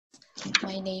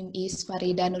My name is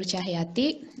Farida Nur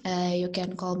Cahyati. You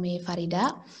can call me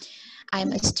Farida.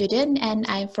 I'm a student and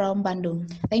I'm from Bandung.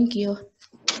 Thank you.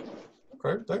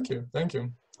 Okay, thank you, thank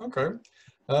you. Okay.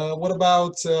 What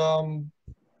about,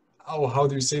 oh, how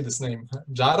do you say this name?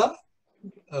 Jara?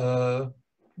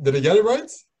 Did I get it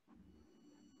right?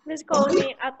 Please call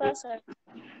me Atta, sir.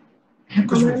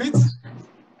 Could you repeat?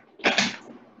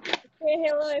 Hey,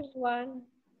 hello everyone.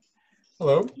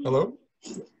 Hello, hello.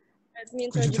 Let me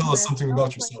Could you introduce tell us something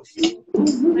about myself. yourself?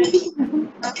 My name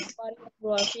is Farida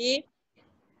Buafi.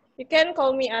 You can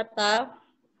call me Atta.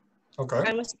 Okay.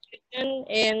 I'm a student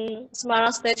in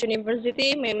Semarang State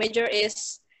University. My major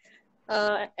is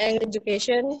English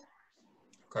education.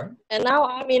 Okay. And now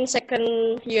I'm in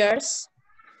second years.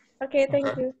 Okay,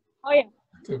 thank you. Oh yeah.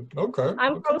 Okay.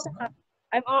 I'm from Serang.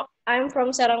 I'm from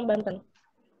Serang, Banten.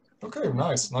 Okay,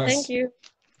 nice, nice. Thank you.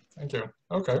 Thank you.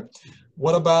 Okay.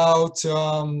 What about,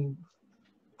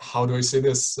 how do I say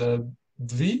this?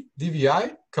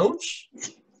 DVI, coach?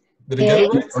 Did I get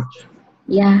it right?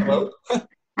 Yeah. Hello? Could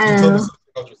you tell me Hello.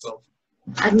 something about yourself?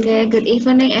 Okay, good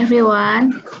evening,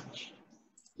 everyone.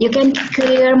 You can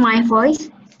hear my voice?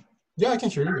 Yeah, I can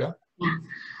hear you, yeah.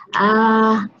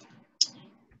 Yeah.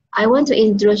 I want to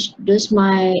introduce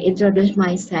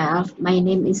myself. My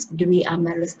name is Dwi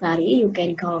Amar Lestari. You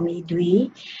can call me Dwi,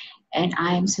 and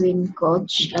I am swim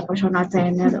coach, a personal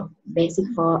trainer, basic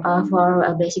for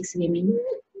basic swimming.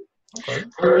 Okay.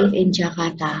 I live in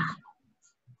Jakarta.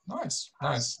 Nice,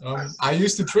 nice. I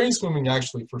used to train swimming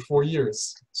actually for 4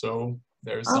 years, so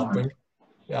there's something.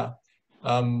 Yeah.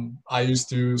 I used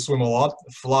to swim a lot,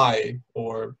 fly,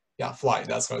 or yeah, fly.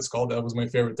 That's how it's called. That was my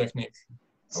favorite technique.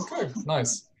 Okay,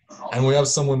 nice. And we have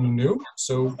someone new.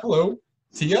 So hello,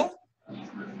 Tia.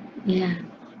 Yeah.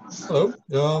 Hello.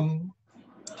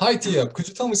 Hi, Tia. Could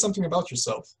you tell me something about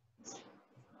yourself?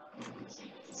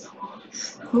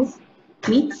 Who?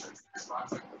 Me?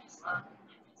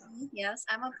 Yes,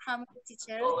 I'm a primary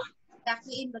teacher,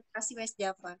 exactly in Bekasi, West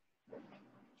Java.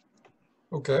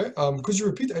 Okay. Could you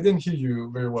repeat? I didn't hear you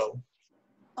very well.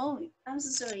 Oh, I'm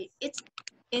so sorry.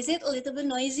 Is it a little bit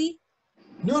noisy?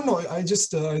 No, I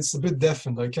just it's a bit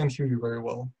deafened. I can't hear you very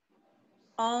well.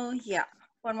 Oh yeah,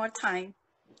 one more time.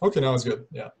 Okay, now it's good.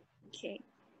 Yeah. Okay.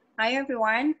 Hi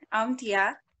everyone, I'm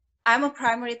Tia. I'm a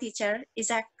primary teacher,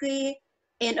 exactly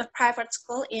in a private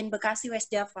school in Bekasi, West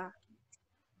Java.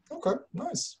 Okay,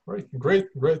 nice. Great.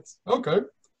 Okay.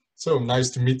 So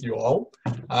nice to meet you all.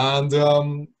 And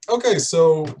okay,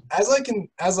 so as I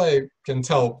can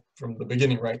tell from the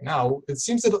beginning right now, it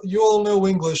seems that you all know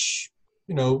English,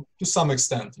 you know, to some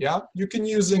extent, yeah? You can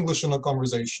use English in a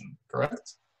conversation,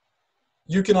 correct?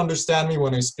 You can understand me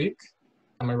when I speak,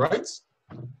 am I right?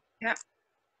 Yeah.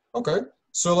 Okay,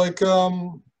 so like,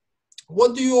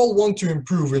 what do you all want to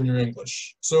improve in your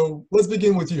English? So let's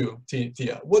begin with you,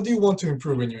 Tia. What do you want to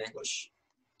improve in your English?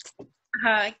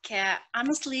 Okay,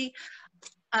 honestly,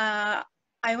 I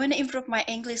want to improve my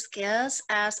English skills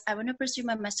as I want to pursue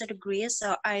my master degree,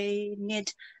 so I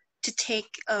need to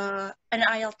take an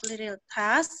IELTS little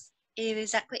test,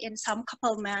 exactly in some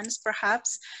couple months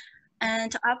perhaps.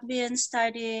 And I've been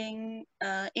studying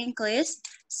English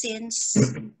since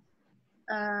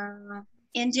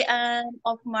in the end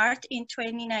of March in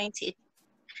 2019.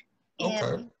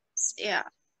 Okay. And yeah,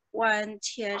 1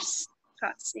 year's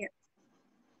class, yeah.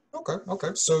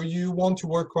 Okay. So you want to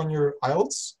work on your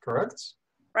IELTS, correct?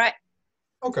 Right.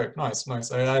 Okay, nice.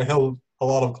 I held a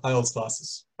lot of IELTS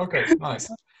classes. Okay, nice.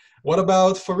 What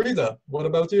about Farida? What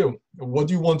about you? What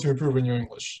do you want to improve in your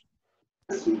English?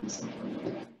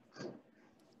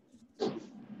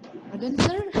 Pardon,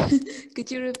 sir?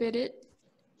 Could you repeat it?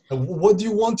 What do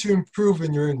you want to improve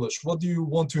in your English? What do you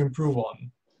want to improve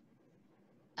on?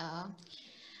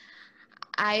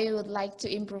 I would like to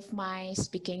improve my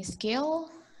speaking skill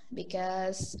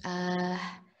because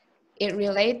it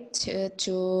relates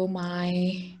to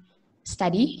my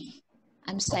study.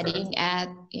 I'm studying at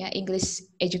English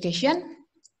education.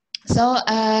 So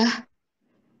I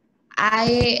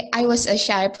was a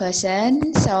shy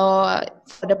person. So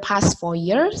for the past 4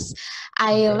 years,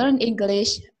 I learned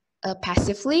English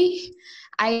passively.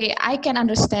 I can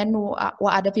understand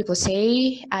what other people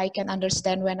say. I can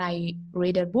understand when I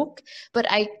read a book, but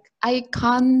I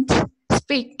can't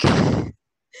speak.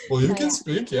 Well, you can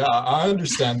speak, yeah. I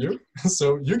understand you.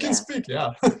 So you can speak,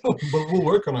 yeah. But we'll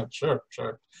work on it. Sure.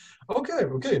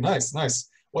 Okay, nice.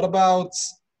 What about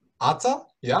Ata?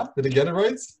 Yeah, did I get it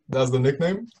right? That's the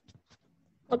nickname?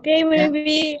 Okay,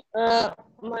 maybe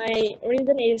my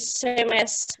reason is same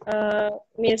as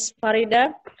Miss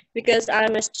Farida because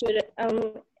I'm a student,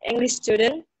 English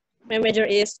student. My major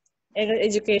is English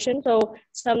education. So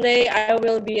someday I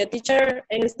will be a teacher,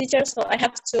 English teacher. So I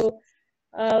have to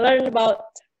learn about.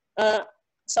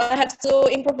 So I have to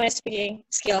improve my speaking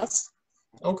skills.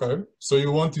 Okay, so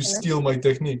you want to steal my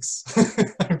techniques?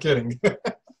 I'm kidding.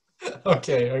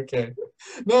 Okay, okay.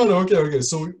 No, no, okay, okay.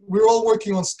 So we're all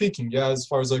working on speaking, yeah, as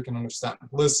far as I can understand.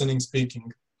 Listening, speaking.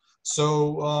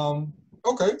 So,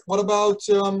 okay. What about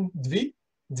Dvi?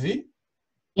 Dvi?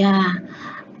 Yeah,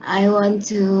 I want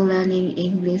to learning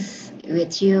English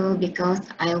with you because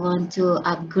I want to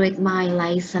upgrade my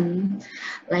license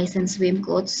swim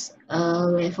coach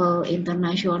level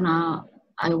international.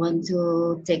 I want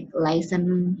to take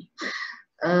license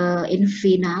in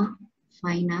Vina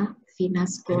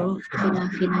school, Vina.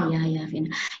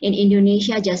 In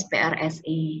Indonesia, just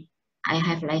PRSE. I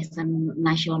have license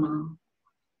national.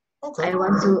 Okay. I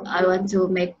want to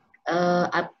make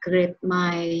upgrade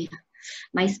my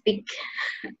speak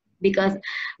because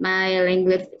my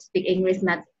language speak English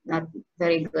not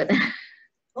very good.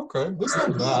 Okay, that's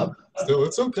not bad. Still,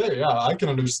 it's okay. Yeah, I can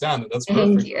understand it. That's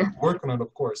Thank perfect. you. Work on it,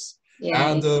 of course.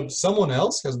 Yeah. And someone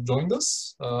else has joined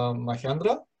us,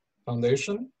 Mahendra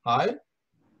Foundation. Hi.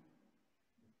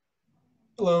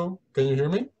 Hello. Can you hear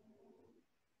me?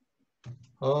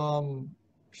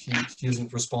 He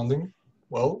isn't responding.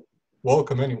 Well,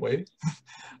 welcome anyway.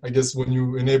 I guess when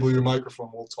you enable your microphone,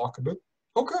 we'll talk a bit.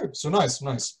 Okay, so nice,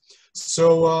 nice.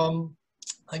 So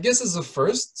I guess as a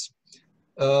first,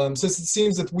 since it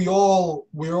seems that we all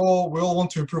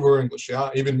want to improve our English, yeah,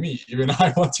 even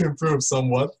I want to improve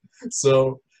somewhat.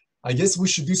 So I guess we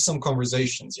should do some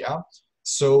conversations, yeah.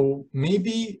 So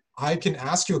maybe I can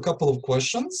ask you a couple of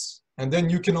questions, and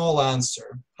then you can all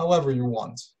answer however you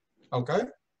want. Okay?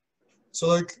 So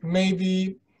like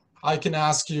maybe I can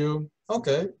ask you,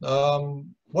 okay,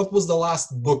 what was the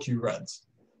last book you read?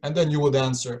 And then you would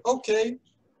answer, okay,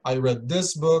 I read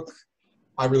this book.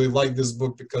 I really like this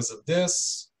book because of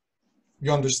this.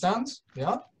 You understand?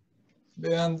 Yeah?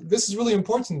 And this is really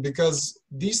important because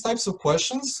these types of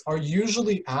questions are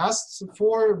usually asked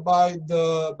for by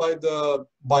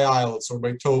IELTS or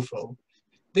by TOEFL.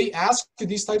 They ask you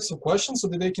these types of questions so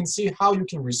that they can see how you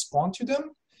can respond to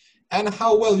them and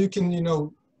how well you can,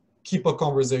 keep a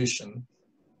conversation.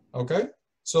 Okay?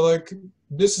 So like,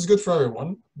 this is good for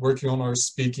everyone, working on our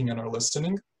speaking and our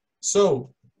listening.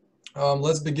 So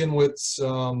let's begin with,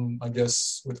 I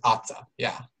guess, with Atta.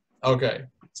 Yeah. Okay.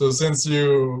 So since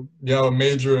you have a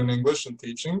major in English and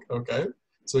teaching, okay.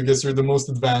 So I guess you're the most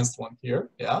advanced one here.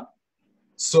 Yeah.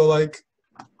 So like,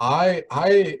 I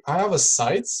have a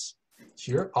site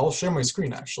here. I'll share my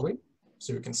screen actually,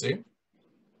 so you can see.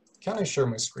 Can I share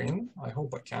my screen? I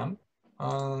hope I can.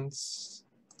 And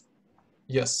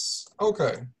yes.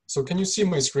 Okay. So can you see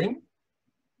my screen?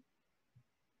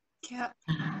 Yeah.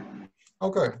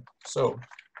 Okay. So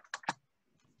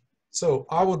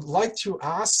I would like to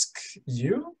ask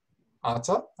you,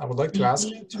 Atta, I would like to ask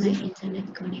you to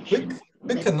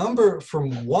pick a number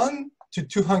from 1 to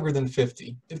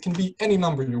 250. It can be any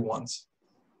number you want.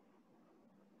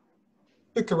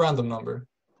 Pick a random number.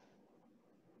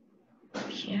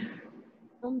 Yeah.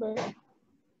 Number.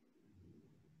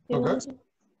 Okay.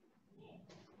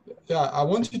 Yeah, I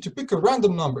want you to pick a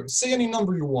random number. Say any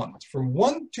number you want, from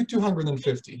 1 to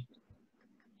 250.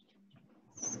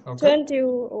 Okay.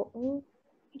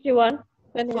 21.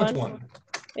 21.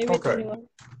 Maybe Okay. 21.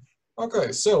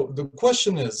 Okay, so the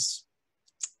question is,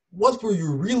 what were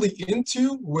you really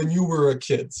into when you were a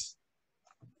kid?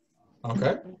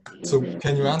 Okay, so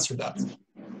can you answer that?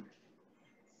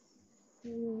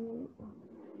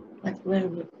 What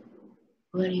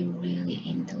were you really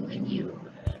into when you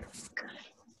were a guy?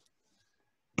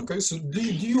 Okay, so do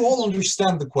you all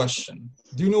understand the question?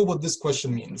 Do you know what this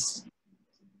question means?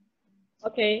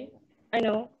 Okay, I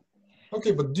know.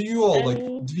 Okay, but do you all, like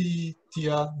Dvi,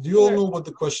 Tia, do you all know what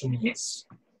the question means?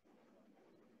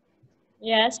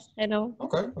 Yes, I know.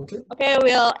 Okay, okay. Okay,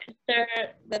 we'll answer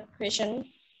that question.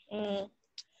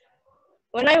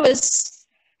 When I was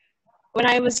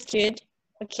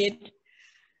a kid,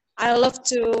 I love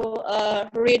to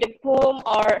read a poem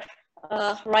or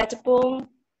write a poem,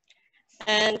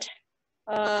 and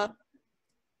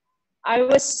I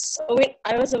was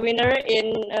a winner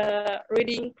in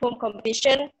reading poem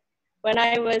competition when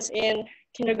I was in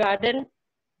kindergarten.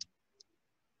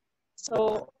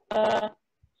 So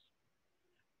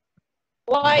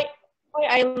why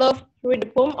I love read a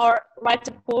poem or write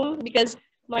a poem, because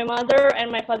my mother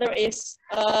and my father is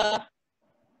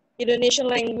Indonesian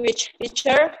language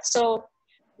teacher, so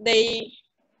they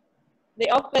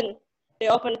often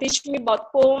teach me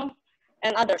about poem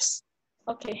and others.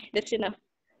 Okay, that's enough.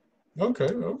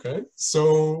 Okay, okay.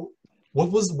 So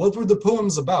what were the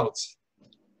poems about?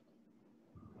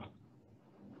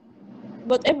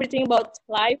 about everything about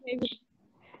life, maybe.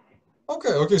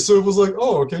 Okay, okay, so it was like,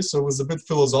 oh, okay, so it was a bit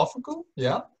philosophical,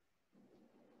 yeah?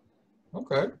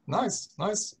 Okay, nice,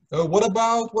 nice. What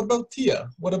about Tia?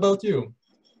 What about you?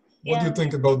 What do you Yeah.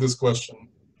 think about this question?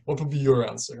 What would be your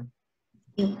answer?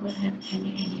 You could have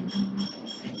any animal,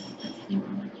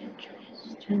 animal you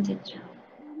choose. 22.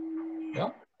 Yeah?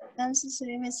 Answer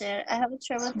swimming, sir. I have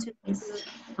traveled to It's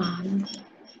fun.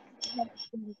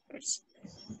 first.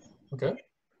 Okay.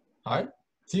 Hi.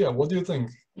 Tia, what do you think?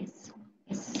 It's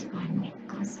fun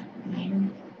because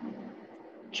when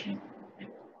choose.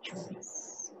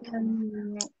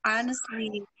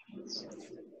 Honestly,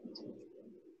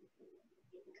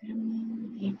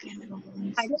 You can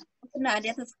always I don't have an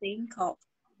idea to think of,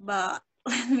 but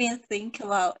let me think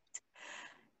about.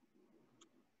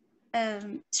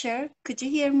 Sure, could you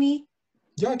hear me?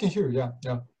 Yeah, I can hear you. Yeah,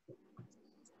 yeah.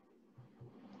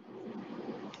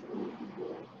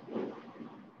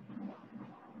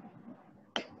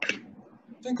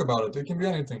 Think about it. It can be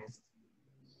anything.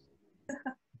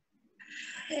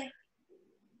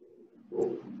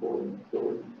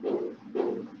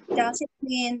 Does it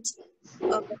mean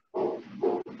uh,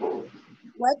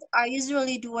 what I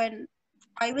usually do when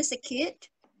I was a kid?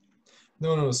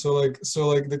 No, no. So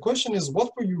like the question is,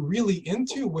 what were you really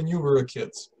into when you were a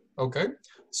kid? Okay.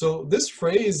 So this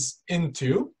phrase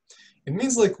 "into," it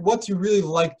means like what you really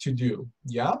like to do.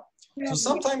 Yeah. So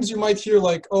sometimes you might hear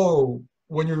like, oh,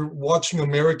 when you're watching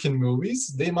American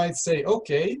movies, they might say,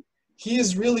 okay, he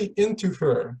is really into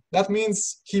her. That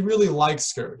means he really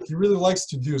likes her. He really likes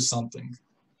to do something.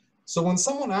 So when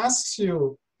someone asks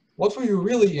you, what were you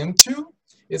really into?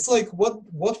 It's like,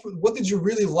 what did you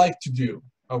really like to do?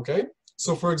 Okay.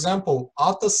 So for example,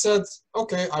 Atta said,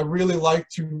 okay, I really like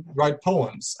to write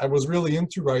poems. I was really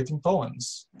into writing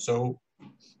poems. So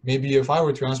maybe if I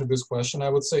were to answer this question, I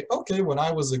would say, okay, when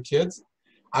I was a kid,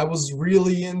 I was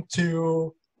really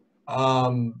into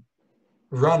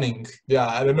running. Yeah,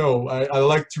 I don't know. I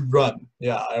like to run.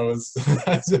 Yeah, I was,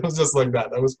 it was just like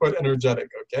that. I was quite energetic,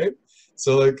 okay?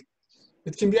 So like,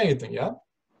 it can be anything, yeah?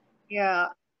 Yeah.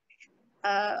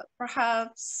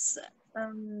 Perhaps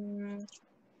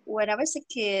when I was a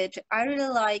kid, I really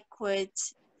like with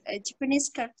a Japanese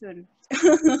cartoon.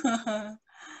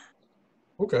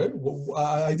 Okay, well,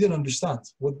 I didn't understand.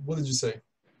 What did you say?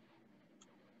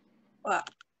 Well,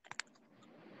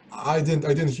 I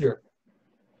didn't hear.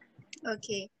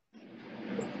 okay.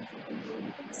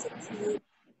 As a kid,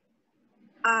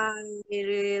 I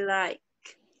really like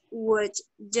watch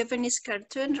Japanese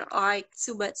cartoon like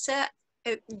Tsubasa.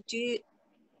 Uh, Do you,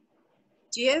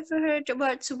 do you ever heard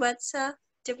about Tsubasa?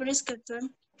 Japanese cartoon?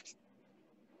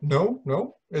 No,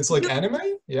 no. It's like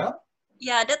anime? Yeah?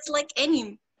 Yeah, that's like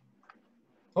anime.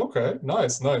 Okay,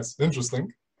 nice, nice.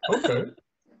 Interesting. Okay,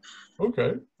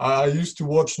 okay. I used to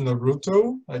watch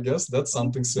Naruto. I guess that's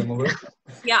something similar.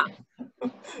 Yeah.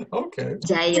 Okay,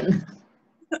 giant.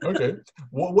 okay.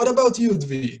 What about you,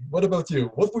 Dvi? What about you?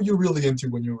 What were you really into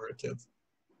when you were a kid?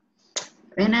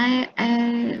 When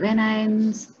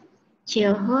I'm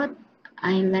childhood,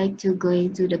 I like to go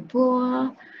into the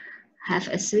pool, have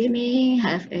a swimming,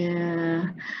 have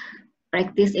a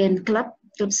practice in club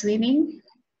swimming,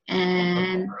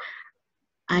 and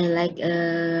I like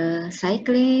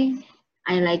cycling.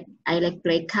 I like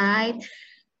play kite.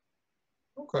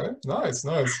 Okay, nice,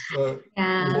 nice.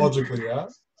 Yeah, Logically, yeah.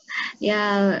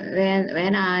 yeah.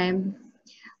 When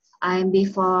I'm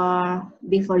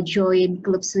before join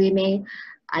club swimming,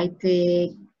 I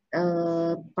take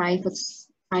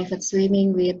private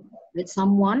swimming with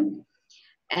someone,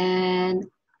 and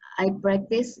I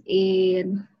practice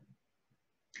in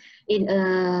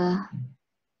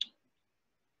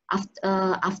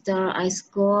after I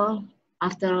school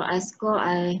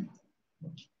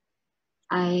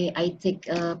I take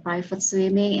private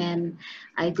swimming, and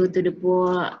I go to the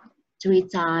pool 3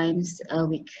 times a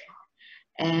week,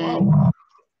 and Wow.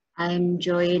 I'm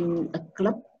join a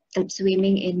club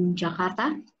swimming in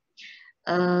Jakarta,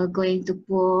 going to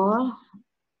pool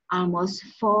almost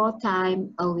 4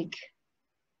 times a week.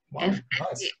 Wow,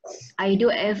 nice. I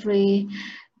do every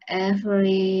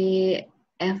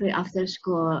after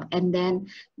school, and then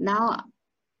now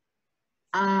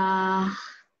uh,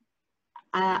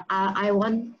 I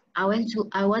want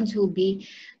to be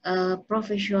a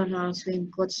professional swim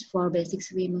coach for basic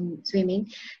swimming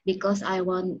because I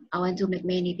want to make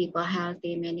many people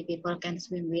healthy. Many people can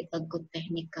swim with a good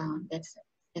technique. That's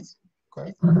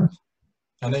Okay. all.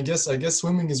 And I guess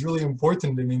swimming is really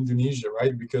important in Indonesia,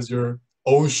 right? Because your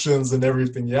oceans and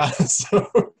everything. Yeah. So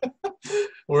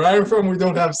where I'm from, we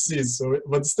don't have seas. So,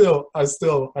 but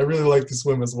I really like to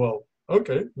swim as well.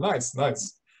 Okay. Nice,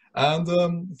 nice. And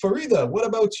Farida, what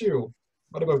about you?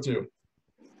 What about you?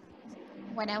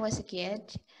 When I was a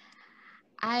kid,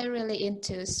 I really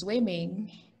into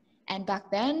swimming. And back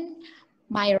then,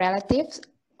 my relatives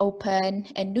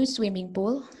opened a new swimming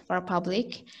pool for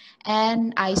public,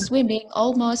 and I swimming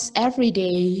almost every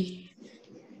day.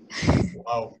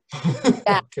 Wow.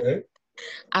 Yeah, Okay.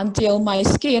 until my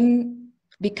skin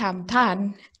become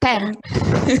tan.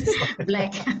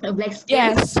 Black, black skin.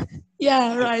 Yes.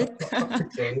 Yeah, right.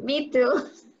 Okay. Me too.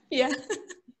 Yeah.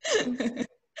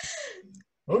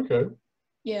 Okay.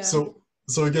 Yeah. So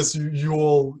I guess a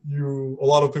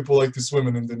lot of people like to swim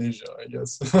in Indonesia, I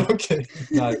guess. Okay.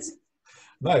 Nice.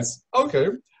 Nice. Okay.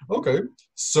 Okay.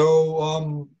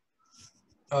 So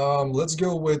let's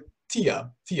go with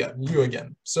Tia. Tia, you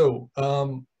again. So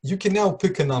you can now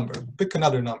pick a number. Pick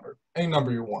another number. Any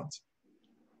number you want.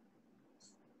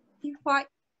 35.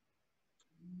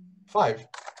 5.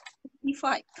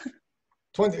 35.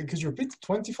 20. Could you repeat?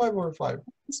 25 or 5?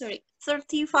 Sorry,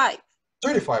 35.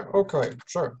 35. Okay.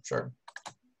 Sure. Sure.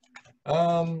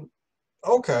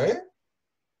 Okay.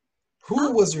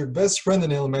 Who was your best friend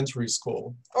in elementary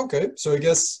school? Okay, so I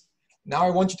guess now I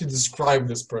want you to describe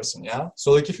this person, yeah?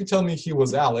 So like if you tell me he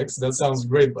was Alex, that sounds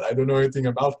great, but I don't know anything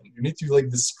about him. You need to like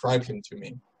describe him to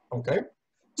me, okay?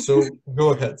 So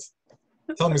go ahead.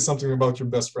 Tell me something about your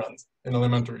best friend in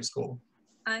elementary school.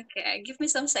 Okay, give me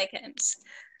some seconds.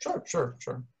 Sure, sure,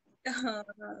 sure.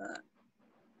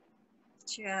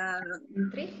 Yeah.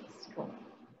 Elementary school.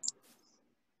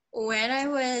 When I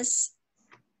was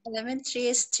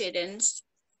elementary students,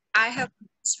 I have a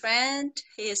best friend.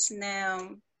 His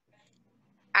name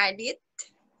Adit.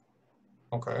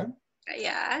 Okay.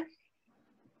 Yeah,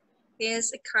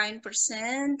 he's a kind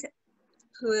person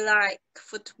who like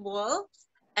football,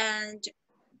 and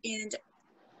in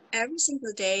every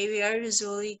single day we are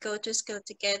usually go to school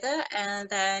together, and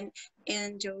then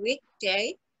in the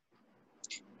weekday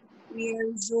we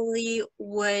usually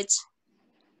watch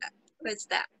what's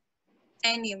that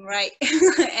anime, right?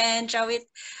 And draw it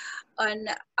on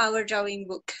our drawing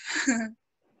book.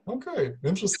 Okay,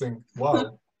 interesting.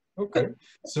 Wow. Okay,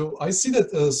 so I see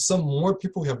that some more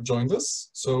people have joined us.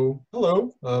 So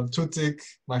hello, Tutik,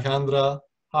 Mahendra,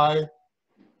 hi.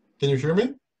 Can you hear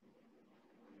me?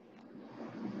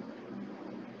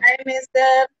 Hi,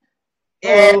 Mister.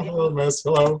 Hello, hello, miss.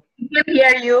 Hello. I can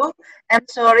hear you. I'm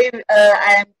sorry,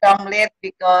 I am come late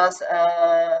because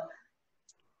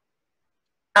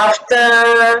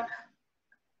after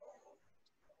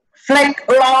flag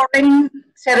lowering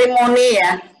ceremony,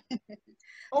 yeah,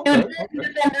 Okay, okay,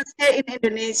 Independence Day in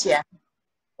Indonesia.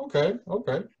 okay,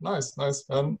 okay. Nice, nice.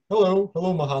 Hello,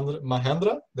 hello, Mahendra.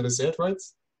 Mahendra, did I say it right?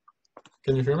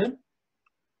 Can you hear me?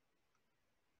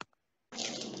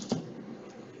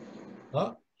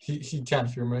 He can't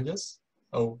hear me, I guess.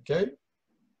 Okay.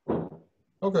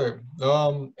 Okay.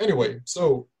 Anyway,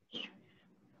 so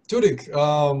Tudik,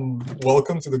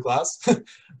 welcome to the class.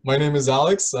 My name is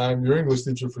Alex. I'm your English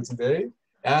teacher for today.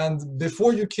 And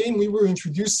before you came, we were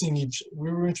introducing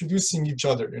each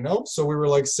other, you know? So we were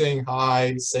like saying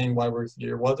hi, saying why we're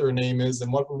here, what our name is,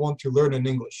 and what we want to learn in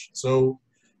English. So,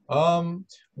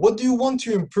 what do you want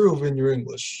to improve in your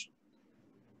English?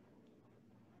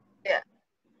 Yeah.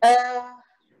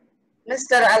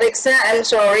 Mr. Alexa, I'm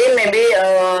sorry, maybe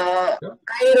Yeah.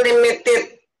 I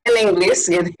limited in English,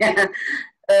 gitu ya.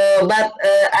 But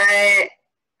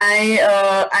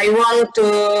I want to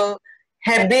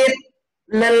habit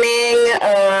learning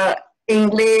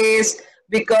English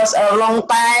because a long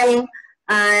time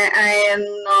I am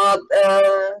not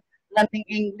learning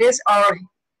English or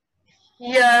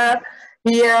hear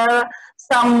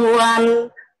someone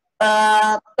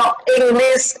talk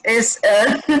English is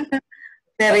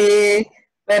very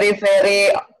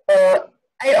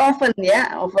I often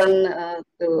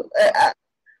to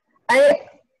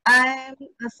I'm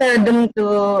seldom to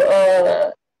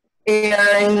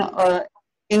hearing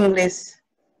English.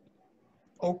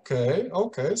 Okay,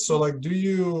 okay. So like do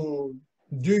you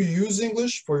use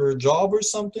English for your job or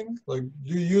something? Like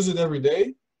do you use it every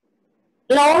day?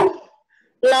 No,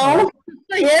 No.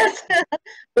 yes,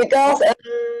 because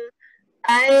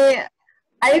I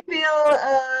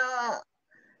feel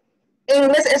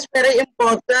English is very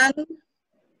important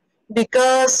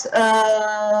because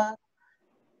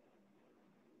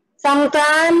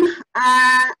sometimes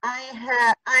I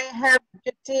have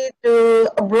duty to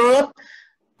abroad,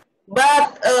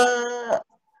 but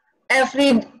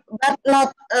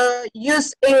not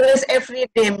use English every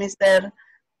day, Mister.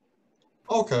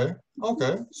 Okay,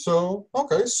 okay. So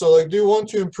like do you want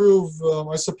to improve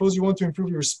I suppose you want to improve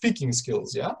your speaking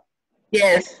skills, yeah?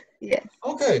 Yes, yes.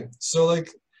 Okay. So like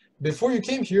before you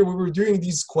came here, we were doing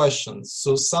these questions.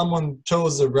 So someone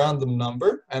chose a random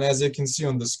number, and as you can see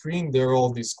on the screen, there are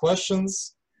all these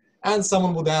questions, and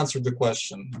someone would answer the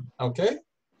question, okay?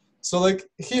 So like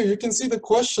here, you can see the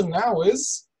question now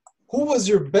is, who was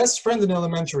your best friend in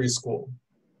elementary school?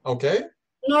 Okay?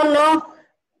 No.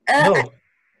 No.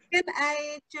 Can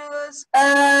I choose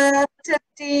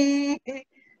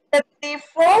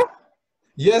 34?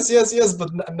 Yes, but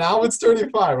now it's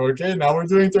 35, okay? Now we're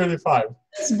doing 35.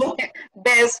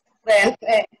 Best friend.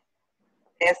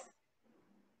 Yes.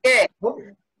 Okay.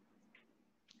 Okay.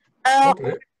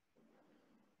 Okay.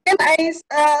 Can I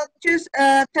choose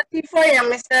 34, yeah,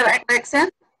 Mr.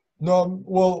 Alexander? No,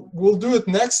 well, we'll do it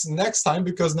next time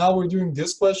because now we're doing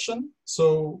this question.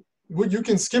 So you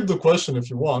can skip the question if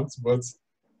you want, but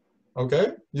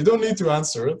okay? You don't need to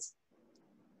answer it.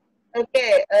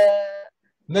 Okay.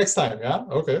 Next time, yeah?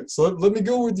 Okay, so let me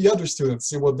go with the other students,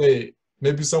 see what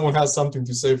maybe someone has something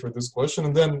to say for this question,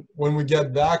 and then when we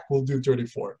get back, we'll do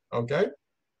 34, okay?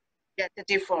 Yeah,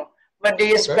 34. What do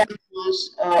you spend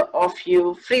most of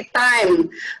your free time?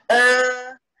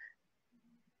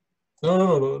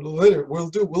 No, later. We'll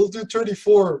do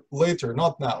 34 later,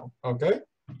 not now, okay?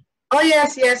 Oh,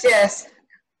 yes.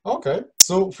 Okay,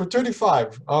 so for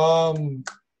 35,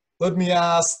 let me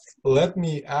ask,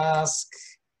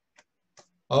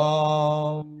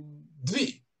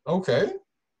 Dvi, okay.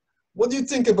 What do you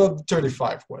think about the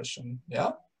 35 question,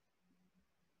 yeah?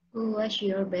 Who was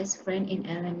your best friend in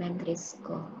elementary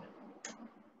school?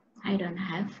 I don't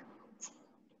have.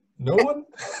 No one?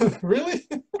 Really?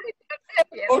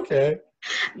 Okay.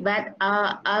 But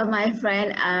all my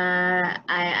friend,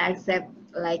 I accept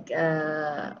like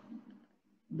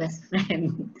best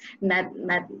friend. not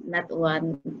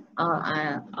one.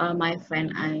 All my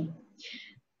friend,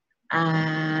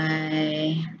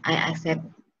 I accept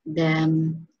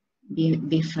them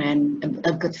be friend,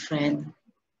 a good friend.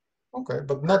 Okay,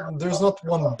 but there's not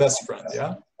one best friend,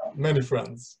 yeah? Many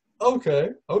friends.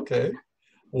 Okay.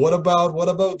 What about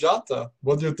Jata?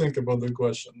 What do you think about the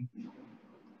question?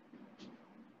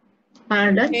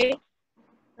 Pardon? Okay.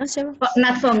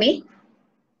 Not for me.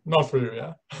 Not for you,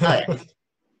 yeah? Oh,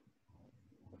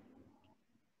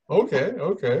 yeah.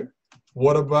 Okay.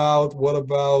 What about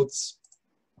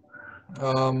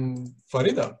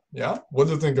Farida? Yeah? What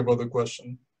do you think about the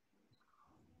question?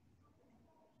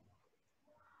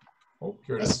 Oh,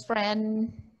 here it is. Best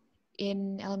friend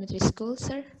in elementary school,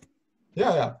 sir?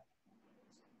 Yeah.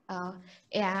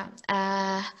 Yeah.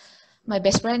 My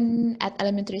best friend at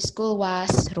elementary school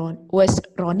was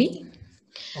Ronnie.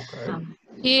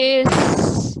 Okay.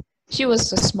 She was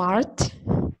so smart,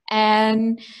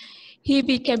 and he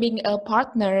becoming a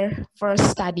partner for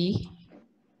study.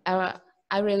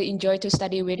 I really enjoyed to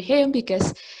study with him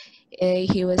because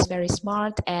he was very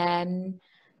smart and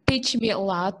teach me a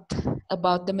lot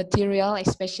about the material,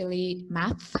 especially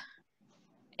math.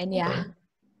 And yeah,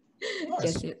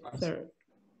 Nice. that's it, sir.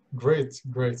 Great.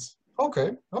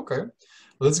 Okay.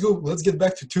 Let's get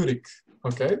back to Turik.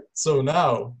 Okay. So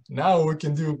now we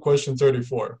can do question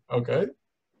 34. Okay.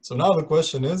 So now the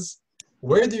question is,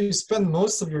 where do you spend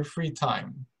most of your free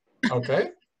time?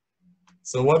 Okay.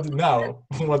 So what do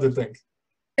you think?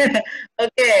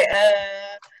 Okay.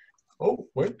 Oh,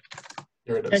 wait.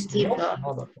 Here it is. 34. No,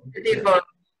 not that one. 34.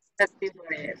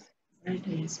 34, yes. Where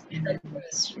do you spend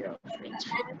most of your free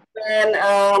time? Spend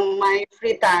my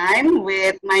free time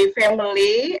with my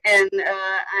family, and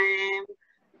I'm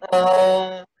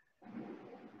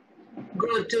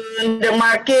go to the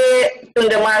market,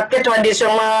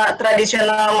 traditional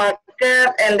market,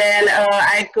 and then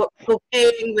I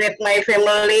cooking with my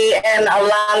family and a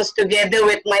lunch together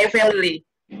with my family.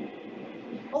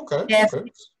 Okay. Yes.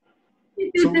 Okay.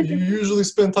 So you usually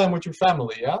spend time with your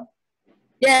family, yeah?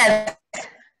 Yes.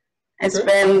 I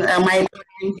spend my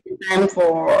time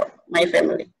for my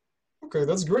family. Okay,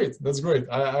 that's great.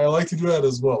 I like to do that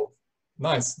as well.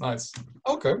 Nice.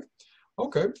 Okay.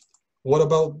 What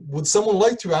about, would someone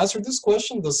like to answer this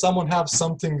question? Does someone have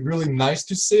something really nice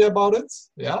to say about it?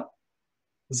 Yeah?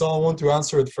 Does someone want to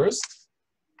answer it first?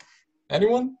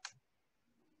 Anyone?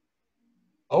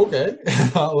 Okay,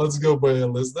 let's go by a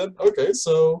list then. Okay,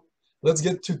 so let's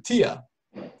get to Tia.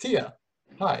 Tia,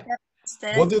 hi.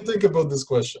 What do you think about this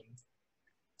question?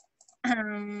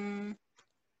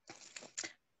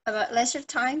 About leisure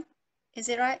time, is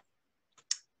it right?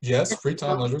 Yes, free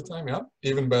time, leisure time, yeah.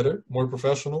 Even better, more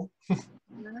professional.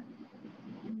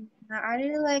 I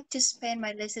really like to spend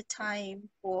my leisure time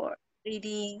for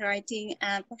reading, writing,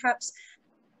 and perhaps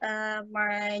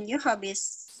my new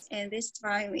hobbies in this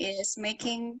time is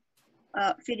making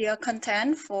video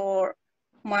content for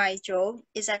my job,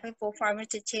 exactly for primary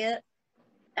teacher.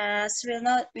 as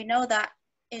we know that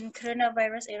in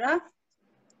coronavirus era,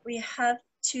 we have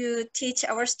to teach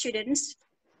our students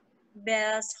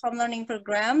best home learning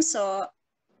program. So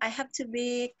I have to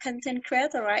be content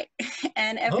creator, right?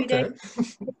 And every day Okay.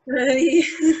 really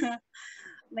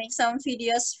make some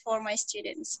videos for my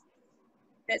students.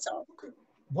 That's all.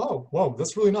 Wow, wow,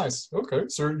 that's really nice. Okay,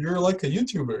 so you're like a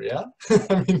YouTuber, yeah?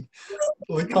 I mean,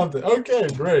 like content. Okay,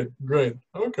 great, great.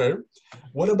 Okay.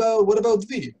 What about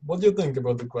V? What do you think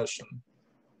about the question?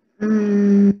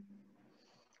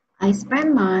 I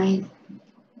spend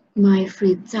my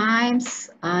free times.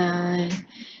 I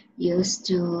used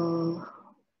to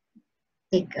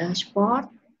take a sport,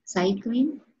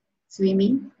 cycling,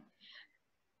 swimming,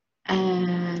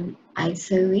 and I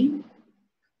sewing.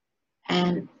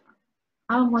 And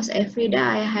almost every day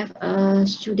I have a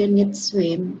student need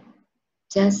swim.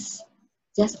 Just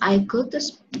just I go to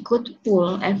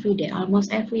pool every day.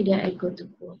 Almost every day I go to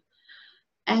pool.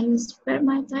 And spare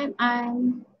my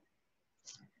time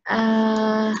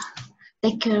uh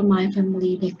take care my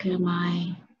family, take care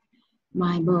my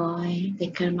boy,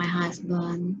 take care my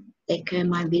husband, take care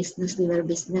my business, little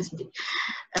business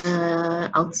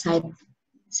outside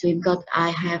Sweden. I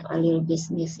have a little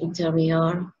business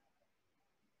interior,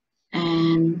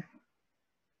 and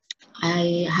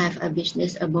I have a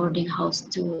business, a boarding house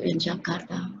too in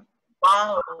Jakarta.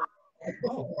 Wow.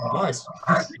 Oh, nice.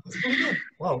 That's pretty good.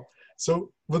 Wow.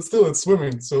 So, but still, it's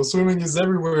swimming. So swimming is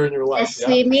everywhere in your life, As yeah?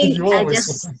 swimming, You always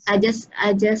swim. I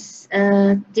just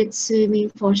did swimming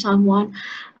for someone.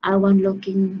 I want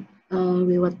looking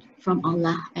reward from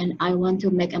Allah, and I want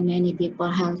to make many people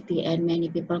healthy, and many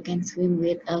people can swim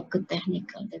with a good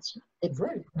technique. That's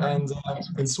Great. And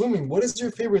in swimming, what is your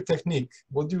favorite technique?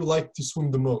 What do you like to swim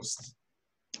the most?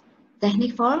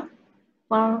 technique Yeah,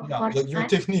 for like your start.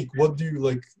 technique. What do you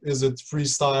like? Is it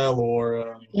freestyle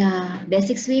or? Yeah,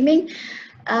 basic swimming.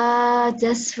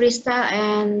 Just freestyle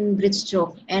and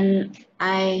breaststroke, and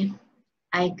I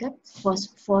got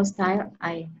four style.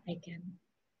 I can.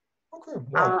 Okay.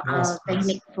 Wow. Nice. Nice.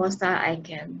 Technique four style I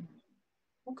can.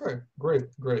 Okay. Great.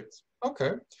 Great.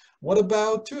 Okay. What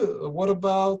about?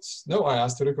 No, I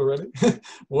asked Rick already.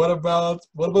 What about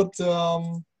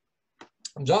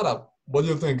Jada? What do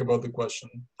you think about the question?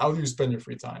 How do you spend your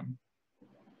free time?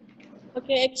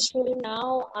 Okay, actually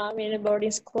now I'm in a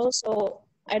boarding school, so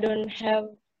I don't have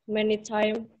many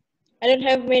time. I don't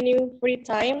have many free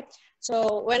time.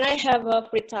 So when I have a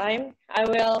free time, I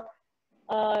will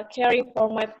caring for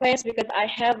my plants because I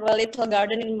have a little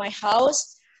garden in my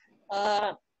house.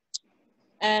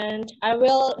 And I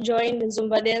will join the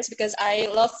Zumba dance because I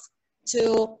love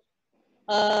to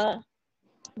uh,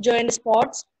 join the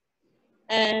sports.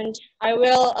 And I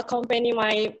will accompany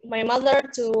my mother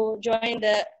to join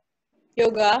the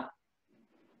yoga,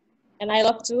 and I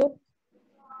love to. Okay.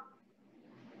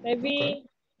 Maybe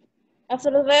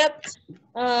after that,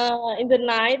 in the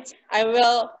night, I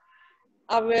will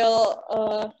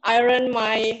iron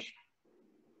my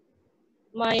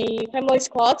family's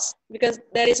clothes because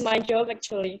that is my job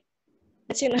actually.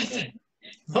 That's enough. Okay.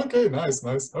 Okay. Nice.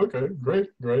 Nice. Okay. Great.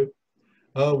 Great.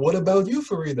 What about you,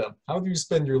 Farida? How do you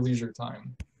spend your leisure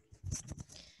time?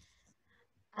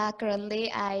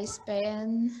 Currently, I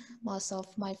spend most of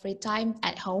my free time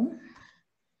at home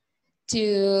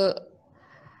to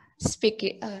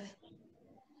speak,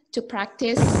 to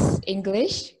practice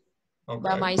English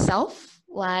by Okay. myself,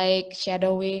 like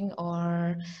shadowing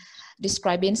or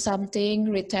describing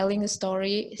something, retelling a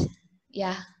story.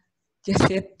 Yeah, just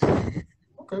it.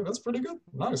 Okay. That's pretty good.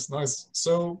 Nice. Nice.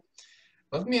 So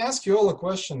let me ask you all a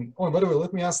question. Oh, by the way,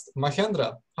 let me ask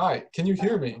Mahendra. Hi. Can you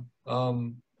hear me?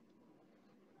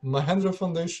 Mahendra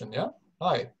Foundation. Yeah.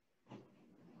 Hi.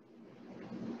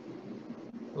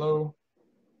 Hello.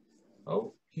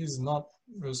 Oh, he's not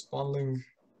responding.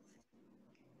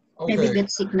 Maybe Okay.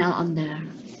 that signal on there.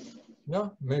 Yeah,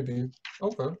 maybe.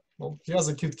 Okay. Well, he has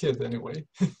a cute kid anyway.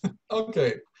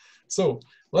 Okay. So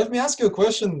let me ask you a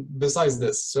question besides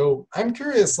this. So I'm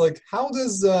curious, like, how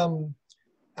does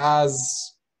as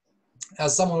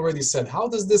as someone already said, how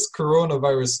does this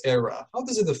coronavirus era, how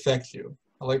does it affect you?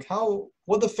 Like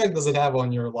what effect does it have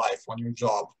on your life, on your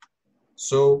job?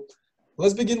 So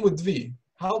let's begin with V.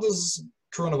 How does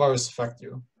coronavirus affect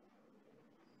you?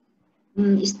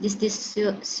 Is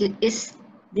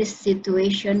this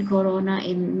situation corona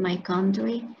in my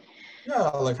country? Yeah,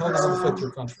 like how does it affect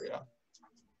your country? Yeah.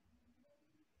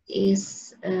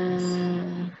 Is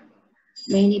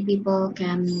many people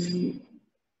can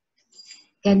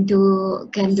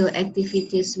do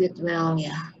activities with well,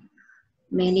 yeah.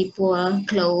 Many pool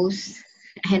clothes,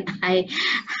 and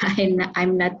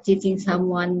I'm not teaching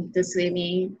someone to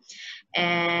swimming,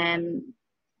 and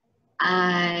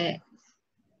I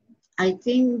I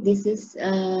think this is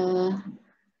for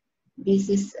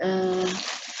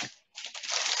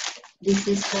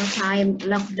time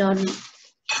lockdown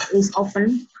is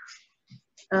open.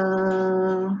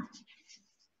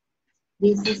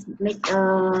 This is make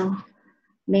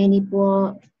many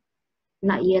pool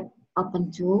not yet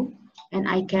open too, and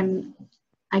I cannot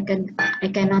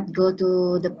go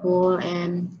to the pool,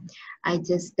 and I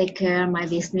just take care my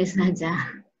business aja.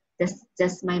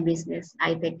 Just my business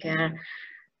I take care.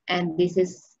 And this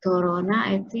is Corona.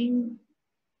 I think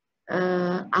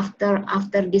after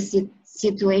this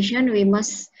situation, we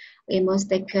must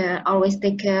take care, always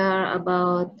take care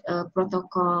about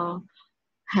protocol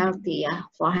healthy, yeah,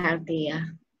 for healthy, yeah.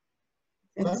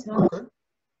 That's all. Okay.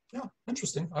 Yeah,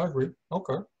 interesting. I agree.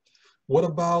 Okay. What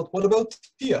about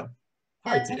Tia?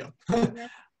 Hi, Tia.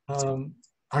 um,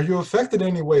 are you affected in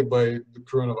any way by the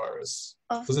coronavirus?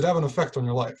 Does it have an effect on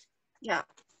your life? Yeah.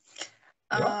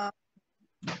 Yeah.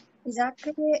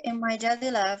 Exactly in my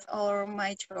daily life or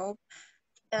my job.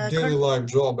 Daily life,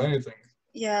 job, anything.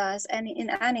 Yes, in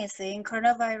anything,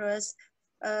 coronavirus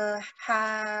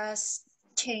has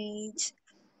changed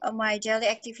my daily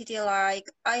activity. Like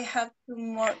I have to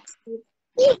more food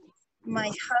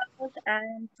my health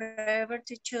and prefer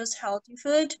to choose healthy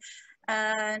food,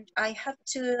 and I have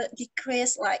to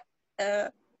decrease like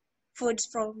foods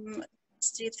from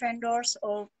street vendors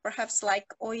or perhaps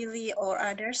like oily or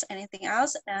others, anything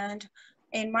else. And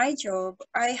in my job,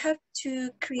 I have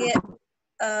to create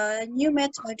a new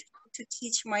method to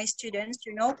teach my students.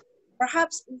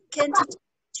 Perhaps we can teach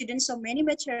students so many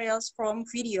materials from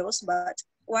videos, but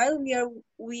while we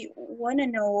want to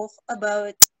know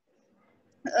about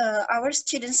our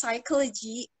student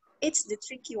psychology, it's the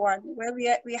tricky one where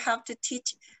we have to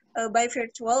teach by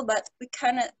virtual, but we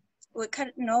cannot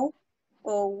know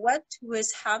what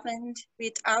was happened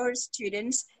with our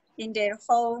students in their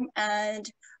home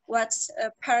and what's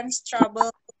parents'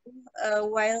 trouble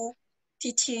while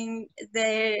teaching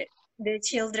their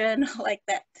children like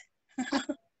that.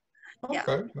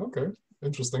 Yeah. Okay.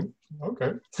 Interesting.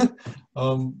 Okay.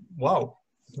 Wow.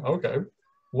 Okay.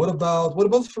 What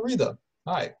about Farida?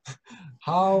 Hi.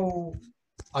 How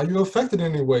are you affected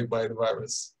in any way by the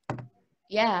virus?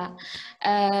 Yeah,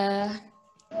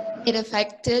 it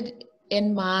affected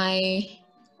in my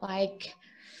like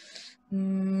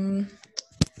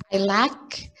I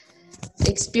lack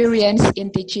experience in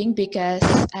teaching because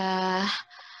I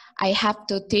have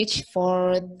to teach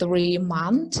for 3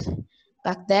 months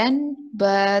back then,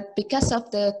 but because of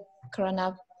the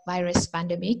coronavirus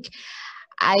pandemic,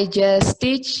 I just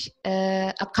teach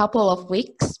a couple of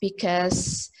weeks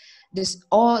because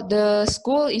all the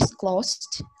school is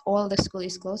closed. All the school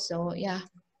is closed, so yeah.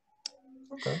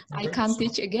 Okay. I can't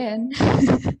teach again.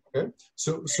 Okay.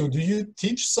 So do you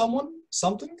teach someone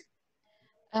something?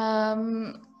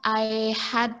 I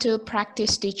had to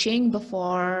practice teaching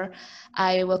before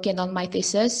I working on my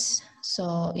thesis.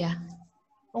 So yeah.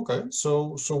 Okay.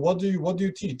 So what do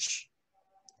you teach?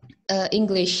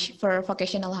 English for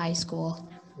vocational high school.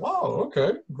 Wow.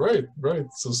 Okay. Great.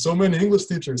 So many English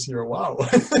teachers here. Wow.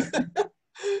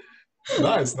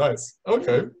 Nice.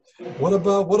 Okay. What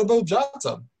about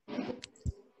Jata?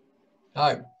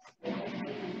 Hi.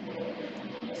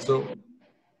 So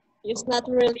It's not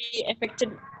really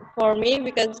affected for me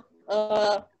because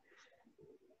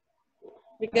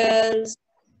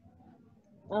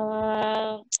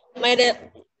my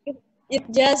it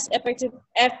just affected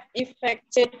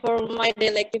for my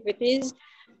daily activities.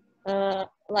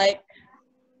 Like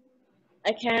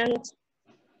I can't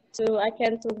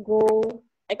go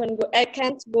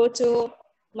to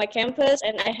my campus,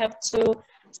 and I have to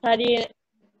study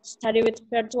with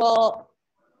virtual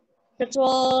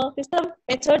system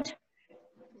method.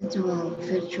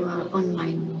 Virtual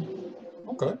online.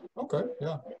 Okay.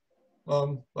 Yeah.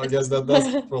 I guess that's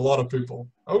for a lot of people.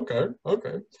 Okay.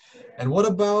 And what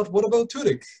about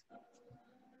Turik?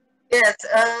 Yes,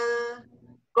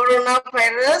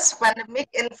 coronavirus pandemic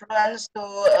influence to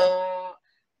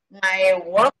my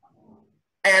work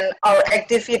and our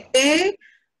activity.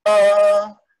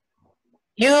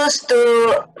 Used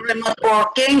to remote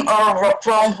working or work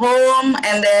from home,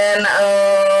 and then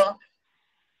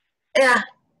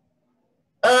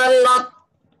not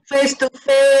face to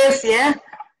face, yeah.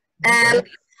 And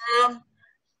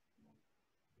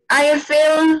I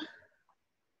feel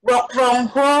work from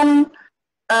home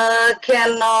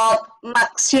cannot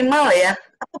maksimal, ya.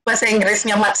 Apa bahasa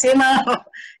Inggrisnya maksimal?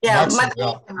 Ya,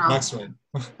 Maximum.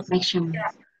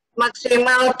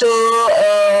 Maksimal to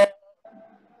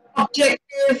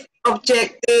objective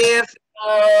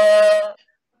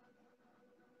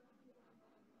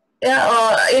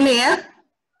ini ya,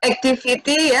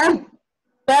 activity, yeah.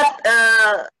 But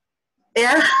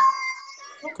yeah.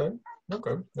 Okay.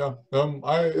 Okay. Yeah.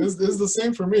 It's the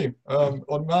same for me.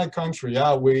 On my country,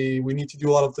 yeah, we need to do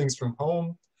a lot of things from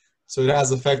home, so it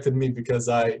has affected me because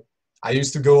I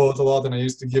used to go out a lot and I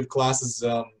used to give classes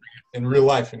in real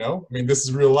life. You know, I mean, this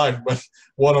is real life, but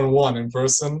one-on-one in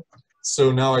person.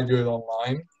 So now I do it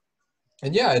online,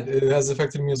 and yeah, it has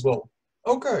affected me as well.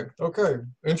 Okay. Okay.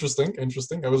 Interesting.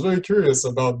 Interesting. I was very curious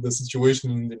about the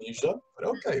situation in Indonesia, but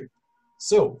okay.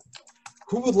 So,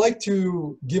 who would like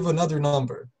to give another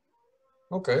number?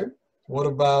 Okay. What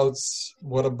about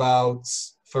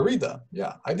Farida?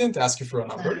 Yeah, I didn't ask you for a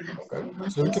number. Okay.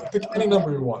 So you can pick any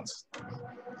number you want.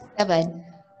 7.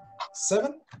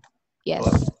 7? Yes.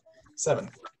 11. 7.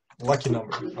 Lucky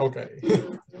number. Okay.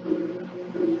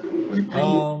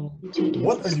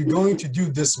 What are you going to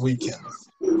do this weekend?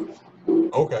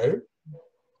 Okay.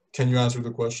 Can you answer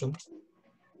the question?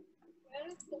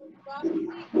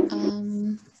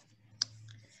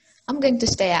 I'm going to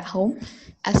stay at home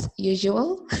as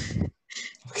usual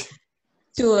Okay.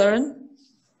 to learn.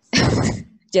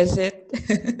 Just it.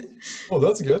 Oh,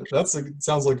 that's good.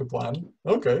 Sounds like a plan.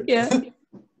 Okay. Yeah.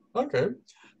 Okay.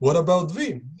 What about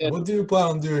V? What do you plan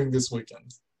on doing this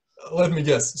weekend? Let me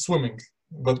guess, swimming.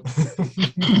 But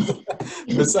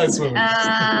besides swimming.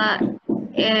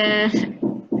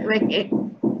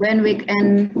 When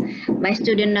weekend my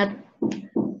student not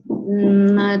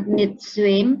need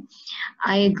swim,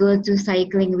 I go to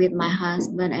cycling with my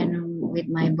husband and with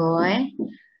my boy,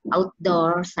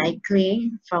 outdoor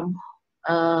cycling from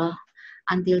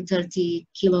until 30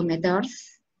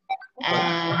 kilometers.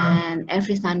 And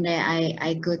every Sunday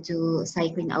I go to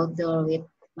cycling outdoor with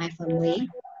my family.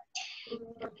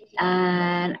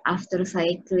 And after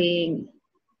cycling,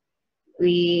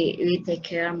 we take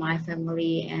care of my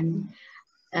family. And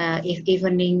if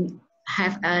evening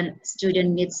have a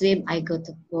student need swim, I go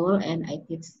to pool and I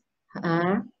teach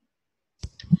her.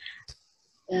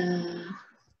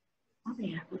 Oh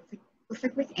yeah,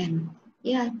 perfect weekend.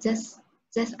 Yeah, just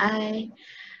I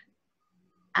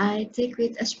take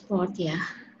with a sport, yeah,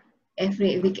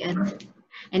 every weekend,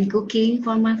 and cooking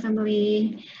for my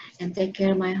family, and take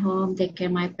care of my home, take care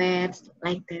of my pets,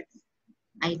 like that.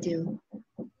 I do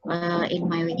in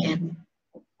my weekend.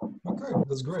 Okay,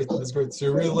 that's great. That's great. So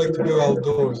you really like to go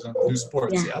outdoors and do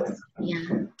sports, Yeah, yeah?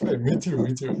 yeah. Okay, me too,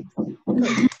 me too.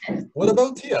 Okay. What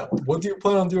about Tia? What do you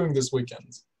plan on doing this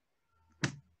weekend?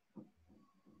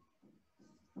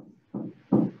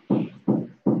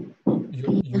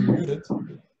 You're muted.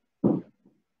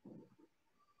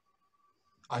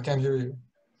 I can't hear you.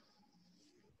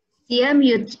 Tia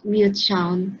mute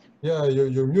sound. Yeah,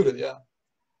 you're muted, yeah.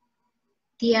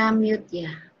 Tia mute,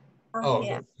 yeah. Oh,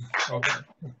 Yeah. okay. Okay.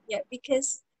 Yeah,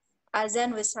 because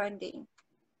Azan was sounding.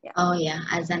 Yeah. Oh yeah,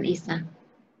 Azan Isa.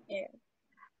 Yeah.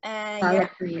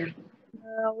 Salat prayer.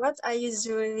 What I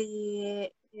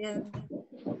usually in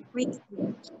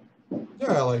weekend.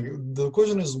 Yeah, like the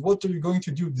question is, what are you going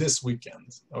to do this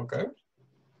weekend? Okay.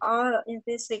 In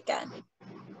this weekend.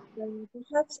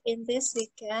 Perhaps in this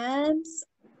weekend,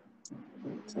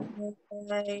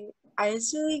 I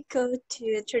usually go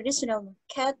to traditional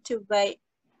market to buy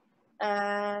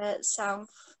some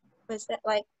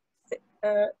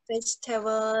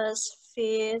vegetables,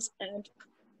 fish, and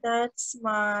that's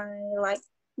my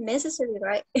necessary,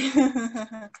 right?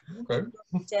 Okay.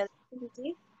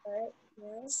 Activity, right?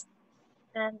 Yes,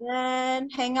 and then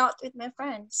hang out with my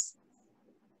friends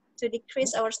to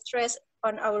decrease our stress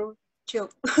on our job.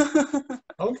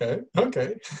 Okay.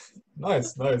 Okay.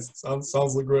 Nice, nice.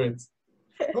 Sounds like great.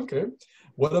 Okay.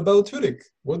 What about Turik?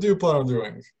 What do you plan on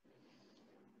doing?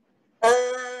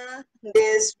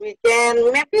 This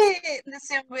weekend, maybe the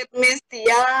same with Miss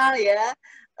Tia, yeah.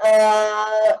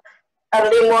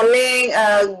 Early morning,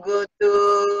 go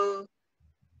to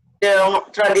the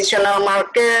traditional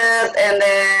market and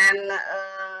then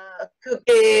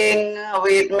cooking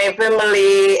with my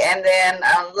family and then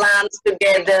lunch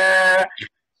together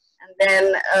and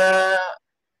then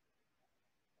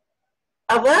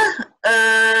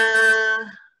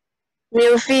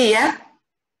movie, yeah.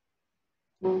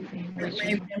 Movie, With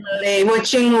my family,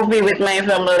 watching movie with my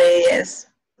family, yes.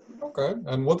 Okay.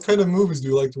 And what kind of movies do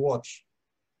you like to watch?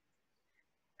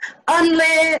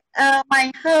 Only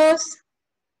my house,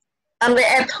 only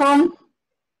at home.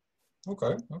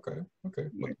 Okay. Okay. Okay.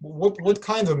 But what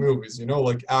kind of movies? You know,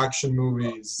 like action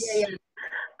movies, Yeah,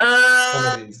 yeah.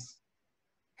 comedies.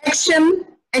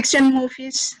 Action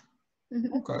movies.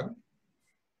 Okay.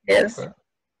 Yes. Okay.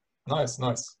 Nice,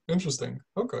 nice. Interesting.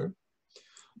 Okay.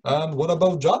 And what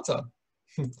about Jata?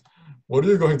 What are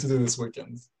you going to do this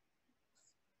weekend?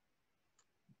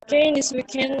 Okay, in this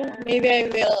weekend, maybe I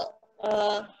will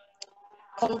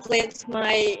complete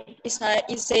my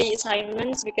essay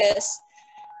assignments because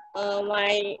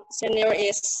my senior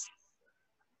is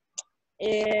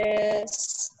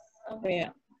apa ya?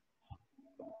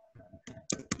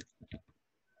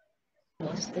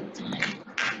 What's the time?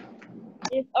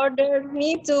 It ordered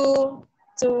me to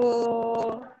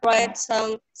write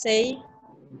some essay,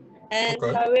 and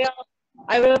Okay.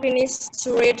 I will finish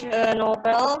to read a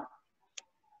novel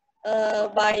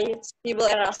by Bule.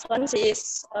 She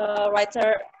is a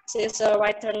writer. She is a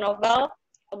writer novel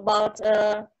about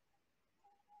a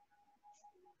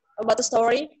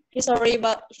history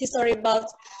about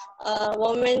a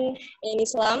woman in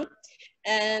Islam,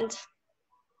 and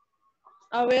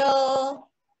I will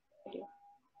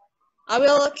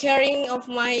carrying of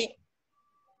my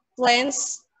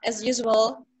plans as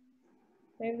usual.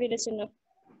 Maybe that's enough.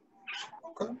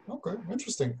 Okay. Okay.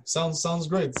 Interesting. Sounds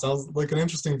great. Sounds like an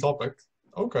interesting topic.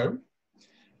 Okay.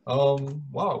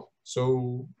 Wow.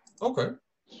 So okay.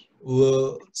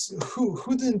 So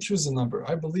who didn't choose a number?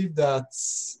 I believe that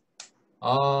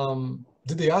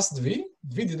did they ask V?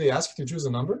 V, did they ask you to choose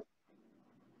a number?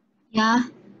 Yeah,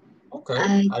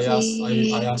 Okay. I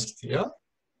asked yeah,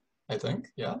 I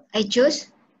think. Yeah. I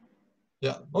choose.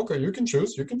 Yeah. Okay, you can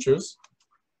choose. You can choose.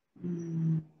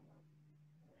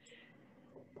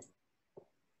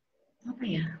 Apa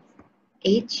ya?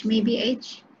 Age, maybe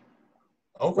age.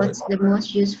 Okay. What's the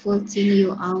most useful thing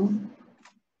you own?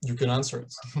 You can answer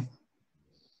it.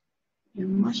 The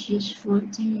most useful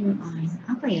thing you own.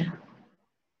 Apa ya?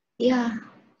 Yeah,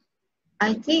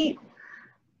 I think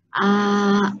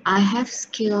I have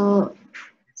skill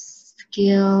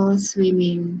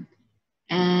swimming,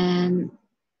 and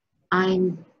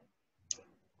I'm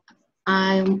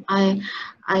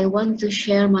I want to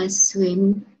share my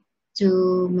swim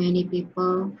to many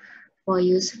people for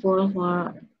useful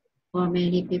for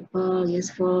many people,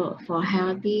 useful for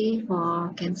healthy,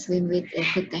 for can swim with a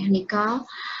good technical,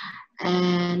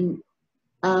 and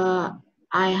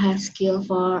I have skill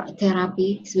for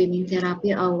therapy, swimming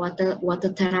therapy or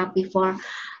water therapy for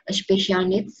special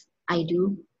needs. I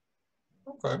do.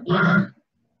 Okay. Yeah,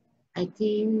 I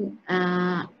think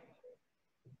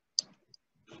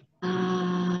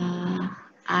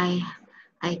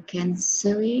I can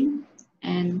swim,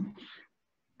 and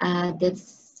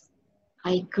that's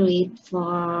I create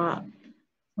for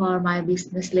my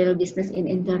business, little business in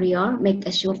interior, make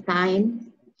a short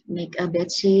time, make a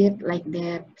bed sheet like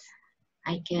that.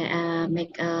 I can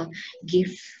make a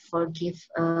gift for gift,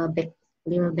 bag,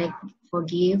 little bag for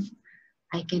gift.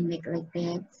 I can make like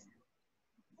that.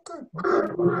 Okay.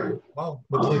 Okay. Wow.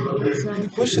 But like That's the right.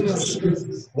 question is,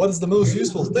 what is the most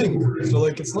useful thing? So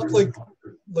like it's not like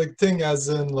thing as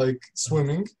in like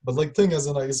swimming, but like thing as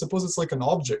in like I suppose it's like an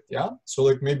object, yeah? So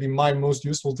like maybe my most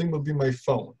useful thing would be my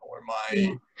phone or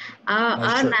Yeah.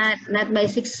 my shirt. Not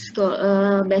basic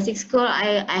school. Basic school.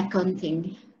 I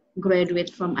accounting.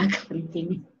 Graduate from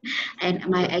accounting, and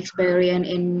my experience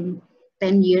in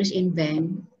 10 years in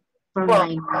bank for Wow.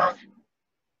 my.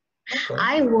 Okay.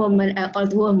 I woman,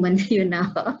 old woman, you know.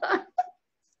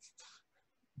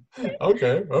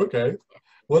 Okay. Okay.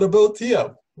 What about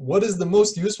Tia? What is the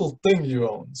most useful thing you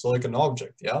own? So like an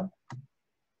object, yeah?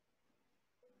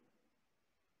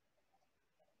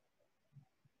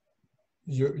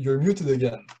 You're muted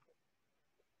again.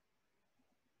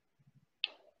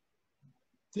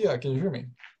 Tia, can you hear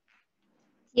me?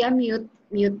 Yeah, mute.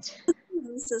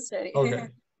 So sorry.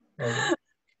 Okay. Okay.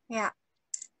 Yeah.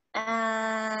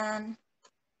 And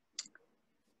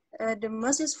the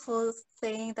most useful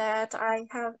thing that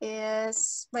I have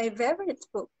is my favorite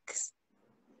books.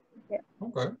 Yeah.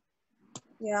 Okay.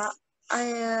 Yeah.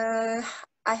 I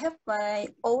have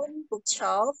my own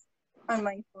bookshelf on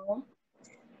my home,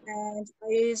 and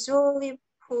I usually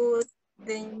put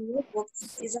the new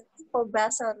books is a TOEFL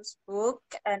Bahasa book,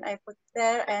 and I put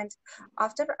there. And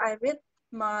after I read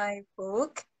my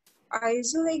book, I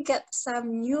usually get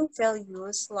some new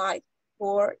values, like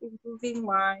for improving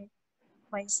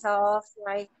myself,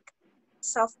 like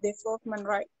self-development,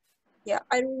 right? Yeah,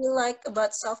 I really like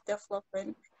about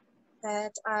self-development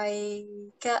that I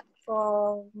get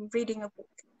from reading a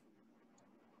book.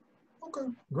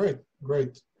 Okay. Great.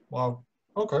 Great. Wow.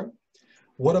 Okay.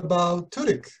 What about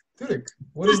Turik? Turik,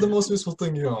 what is the most useful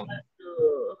thing you own?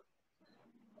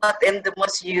 What is the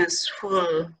most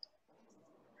useful?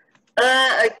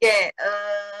 Okay.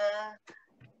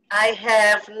 I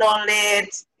have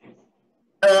knowledge,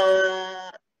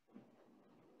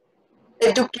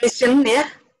 education, yeah.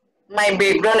 My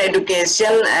background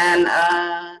education, and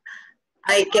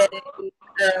I can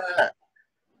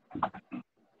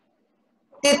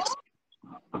teach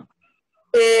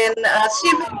in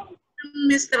civil,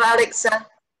 Mr. Alexa.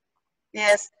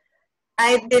 Yes,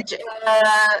 I did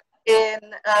in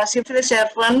civil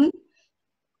servant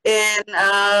in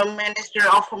Ministry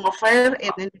of Home Affairs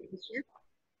in Indonesia.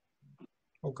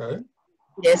 Okay.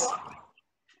 Yes.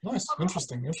 Nice.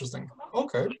 Interesting. Interesting.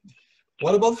 Okay.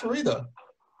 What about Farida?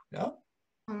 Yeah.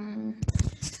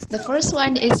 The first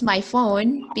one is my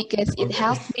phone because it Okay.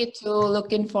 helps me to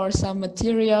looking for some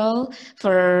material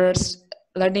for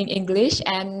learning English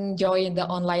and join the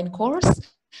online course.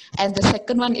 And the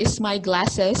second one is my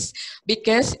glasses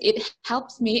because it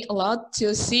helps me a lot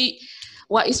to see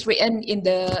what is written in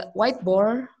the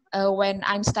whiteboard when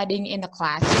I'm studying in a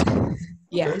class.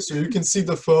 Yeah. Okay, so you can see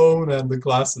the phone and the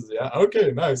glasses, yeah?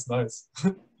 Okay, nice, nice.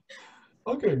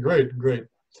 Okay, great, great.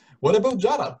 What about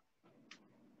Jara?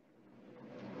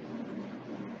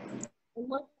 The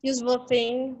most useful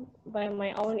thing by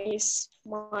my own is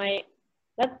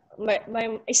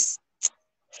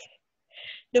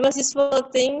the most useful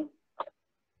thing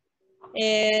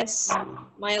is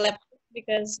my laptop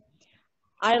because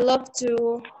I love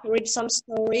to read some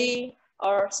story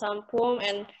or some poem,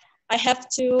 and I have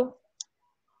to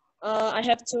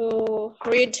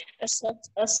read a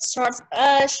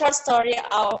short story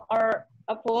or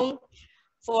a poem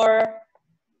for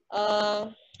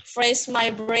phrase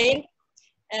my brain,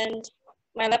 and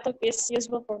my laptop is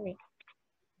useful for me.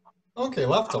 Okay,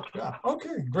 laptop, yeah.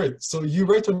 Okay, great. So you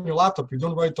write on your laptop, you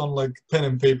don't write on like pen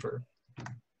and paper.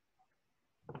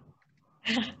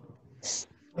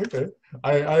 Okay.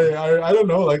 I don't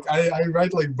know, like I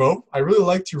write like both. I really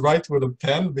like to write with a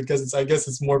pen because I guess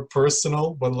it's more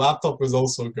personal, but laptop is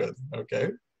also good.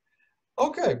 Okay.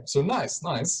 Okay, so nice,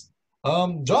 nice.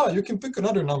 Jara, you can pick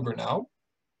another number now.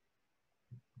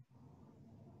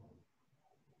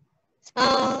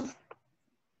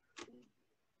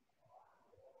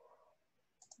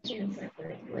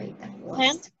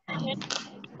 Wait, 10.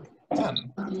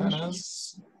 10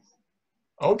 is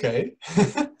okay.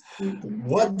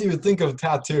 What do you think of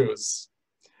tattoos?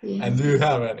 And do you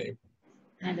have any?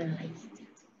 I don't like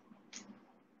it.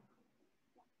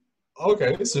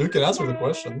 Okay, so you can answer the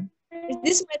question. Is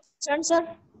this my turn, sir?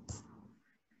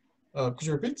 Could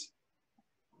you repeat?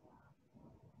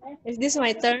 Is this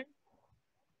my turn?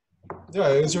 Yeah,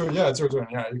 it's your turn.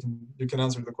 Yeah, you can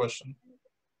answer the question.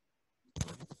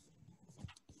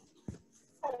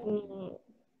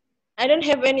 I don't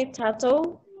have any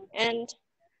tattoo, and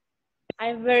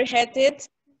I very hate it.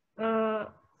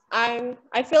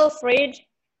 I feel afraid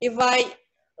if I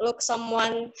look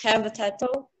someone have a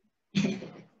tattoo.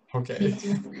 Okay.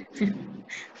 Tattoo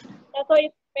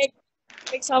it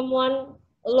make someone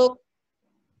look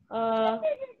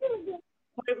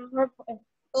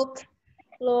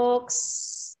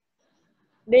looks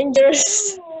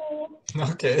dangerous.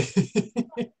 Okay.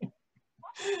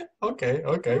 Okay,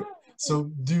 okay.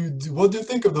 So what do you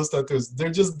think of those tattoos?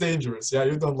 They're just dangerous. Yeah,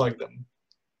 you don't like them.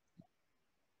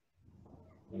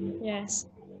 Yes.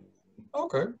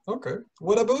 Okay, okay.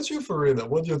 What about you, Farida?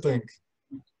 What do you think?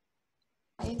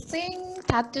 I think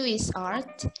tattoo is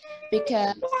art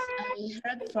because I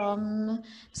heard from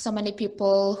so many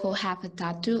people who have a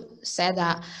tattoo said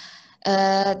that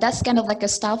that's kind of like a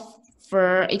stuff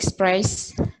for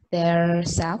express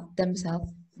themselves.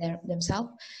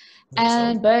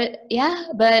 And but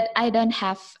I don't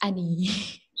have any.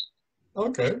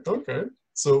 Okay, okay.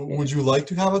 So would you like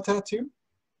to have a tattoo?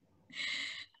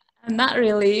 Not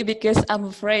really, because I'm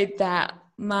afraid that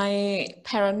my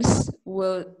parents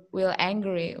will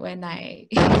angry when I.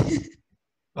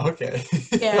 Okay.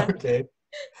 Yeah. Okay.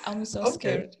 I'm so Okay.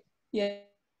 scared. Yeah.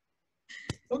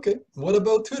 Okay. What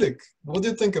about Tudik? What do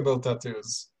you think about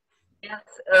tattoos? Yes,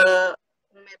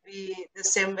 maybe the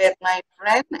same with my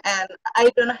friend, and I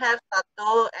don't have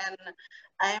tattoo, and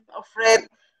I'm afraid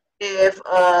if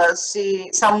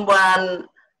someone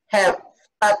have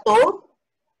tattoo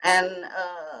and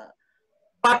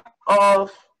part of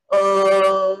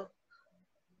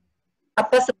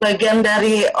apa sebagian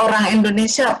dari orang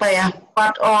Indonesia apa ya,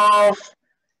 part of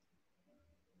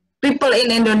people in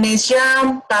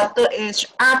Indonesia, tattoo is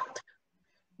art,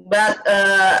 but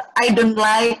I don't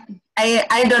like.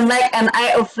 I don't like, and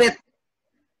I afraid.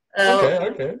 Okay,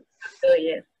 okay. So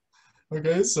yes.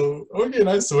 Okay, so okay,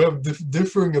 nice. So we have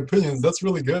differing opinions. That's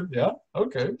really good. Yeah.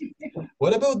 Okay.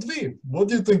 What about V? What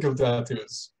do you think of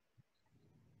tattoos?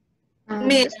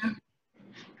 Me.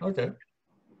 Okay.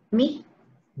 Me?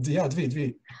 Yeah,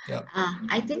 V. Yeah.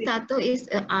 I think tattoo is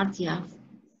art. Yeah.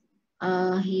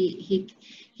 He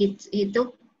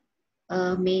took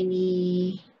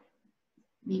many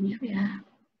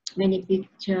many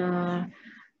picture.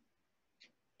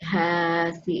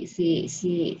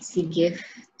 she give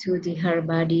to her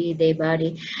body, their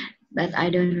body, but I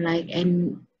don't like.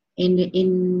 And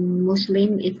in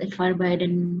Muslim, it's a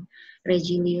forbidden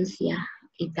religious, yeah,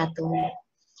 it tattoo,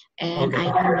 and Okay.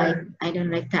 I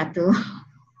don't like tattoo.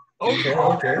 Okay.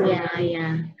 Okay.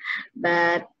 Yeah,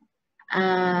 but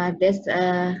there's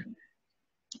a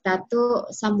tattoo.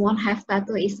 Someone have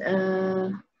tattoo is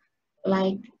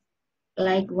like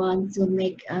want to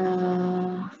make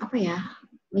apa ya,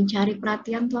 mencari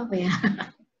perhatian tuh apa ya.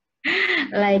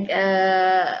 Like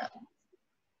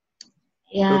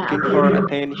yeah, Looking for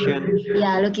attention.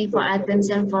 yeah, looking for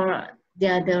attention for the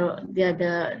other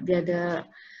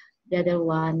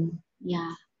one.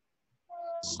 Yeah,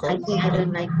 I Okay. think I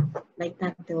don't like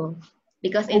tattoo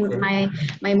because in Okay.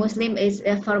 my Muslim is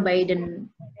a forbidden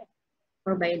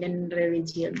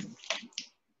religion.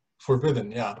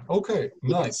 Forbidden. Yeah. Okay.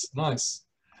 Nice. Nice.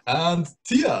 And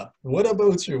Tia, what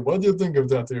about you? What do you think of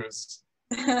tattoos?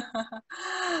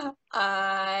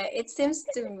 It seems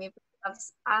to me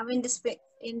perhaps I'm in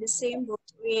the same boat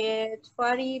with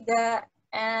Farida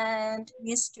and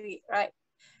Mystery, right?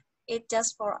 It's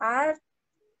just for art,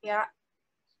 yeah,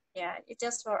 it's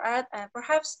just for art, and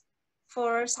perhaps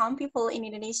for some people in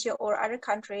Indonesia or other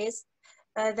countries,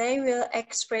 they will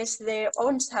express their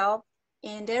own self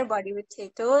in their body with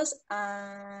tattoos,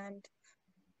 and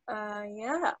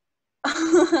yeah,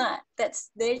 that's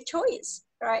their choice,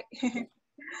 right?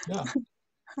 Yeah.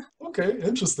 Okay.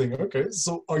 Interesting. Okay.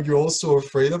 So, are you also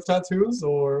afraid of tattoos,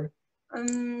 or?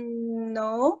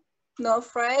 No, not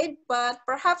afraid, but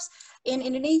perhaps in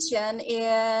Indonesian,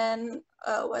 in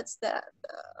what's that?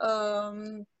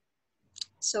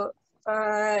 So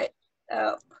uh,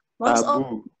 most of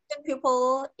Tabu.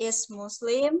 people is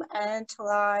Muslim, and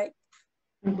like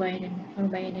Forbidden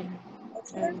religion.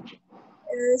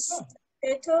 is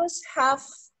tattoos have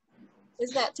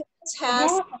is that tattoos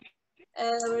has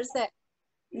where's that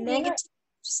negative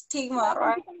stigma,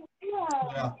 right?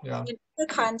 Yeah. Yeah. In other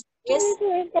countries,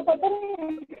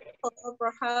 or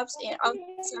perhaps in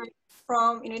outside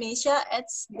from Indonesia,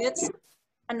 that's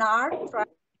an art, right?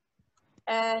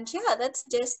 And yeah, that's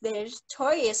just their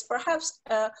choice. Perhaps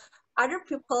other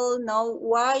people know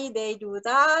why they do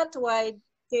that, why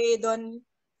they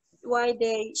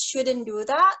shouldn't do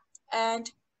that,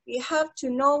 and we have to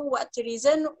know what the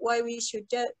reason why we should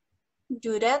do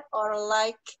that or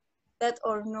like that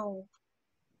or no.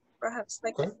 Perhaps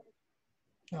like Okay. that.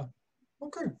 Yeah.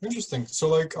 Okay. Interesting. So,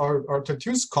 like, are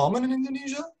tattoos common in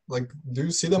Indonesia? Like, do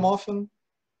you see them often?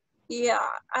 Yeah,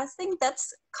 I think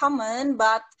that's common,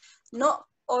 but not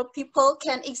all people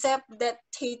can accept that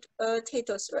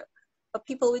tattoos, right?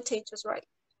 People with tattoos, right?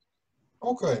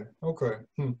 Okay. Okay.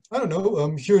 I don't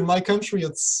know. Here in my country, I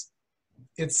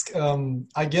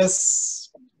guess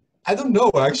I don't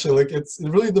know actually. Like, it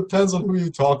really depends on who you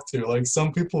talk to. Like,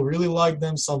 some people really like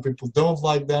them, some people don't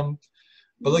like them.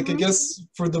 But like, I guess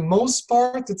for the most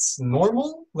part, it's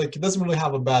normal. Like, it doesn't really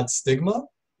have a bad stigma.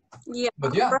 Yeah,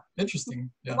 But yeah, interesting.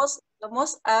 Yeah. the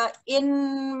most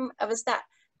in what's that?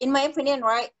 In my opinion,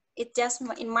 right? It just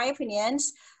in my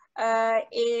opinions,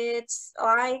 it's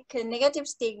like a negative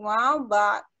stigma,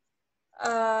 but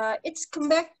it's come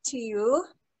back to you.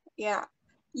 Yeah,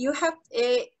 you have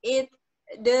it.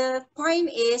 The point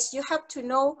is you have to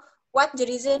know what the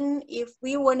reason if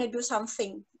we want to do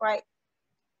something, right?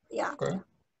 Yeah. Okay.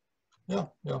 Yeah.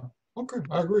 Yeah. Okay.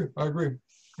 I agree. I agree.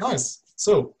 Nice.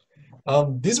 So,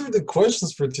 these are the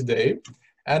questions for today.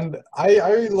 And I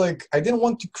didn't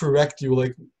want to correct you,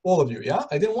 like all of you, yeah?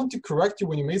 I didn't want to correct you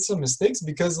when you made some mistakes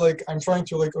because like I'm trying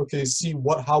to like, okay, see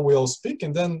how we all speak,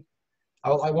 and then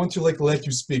I want to like let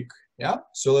you speak, yeah?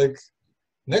 So like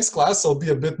next class I'll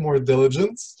be a bit more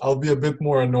diligent. I'll be a bit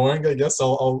more annoying, I guess.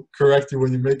 I'll correct you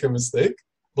when you make a mistake.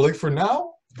 But like for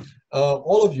now,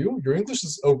 all of you, your English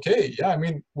is okay. Yeah, I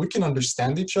mean, we can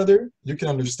understand each other. You can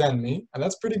understand me, and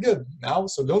that's pretty good now.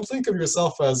 So don't think of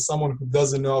yourself as someone who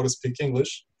doesn't know how to speak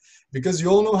English, because you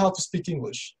all know how to speak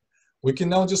English. We can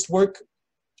now just work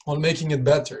on making it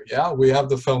better. Yeah, we have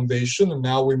the foundation, and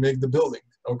now we make the building.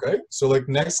 Okay, so like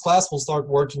next class, we'll start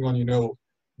working on,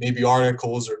 maybe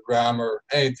articles or grammar,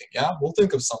 anything. Yeah, we'll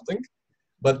think of something.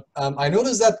 But I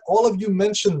noticed that all of you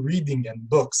mentioned reading and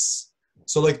books.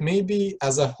 So like maybe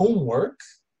as a homework,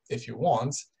 if you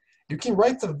want, you can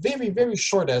write a very, very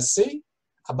short essay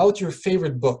about your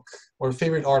favorite book or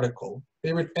favorite article,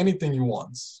 favorite anything you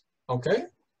want. Okay?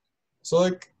 So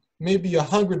like maybe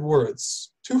 100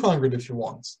 words, 200 if you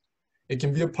want. It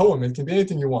can be a poem, it can be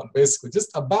anything you want, basically. Just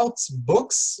about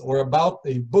books or about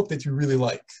a book that you really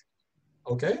like.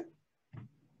 Okay?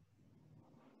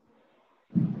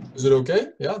 Is it okay?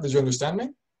 Yeah? Did you understand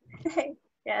me?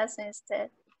 Yes, instead.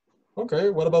 Okay,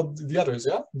 what about the others?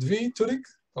 Yeah, Dvi, Turik.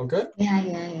 Okay.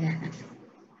 Yeah.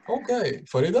 Okay,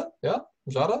 Farida. Yeah,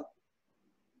 Jara.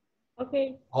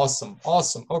 Okay. Awesome.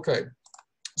 Okay.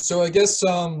 So I guess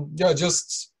yeah,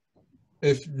 just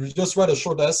if you just write a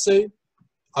short essay,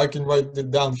 I can write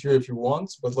it down here if you want,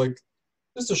 but like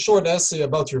just a short essay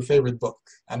about your favorite book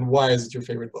and why is it your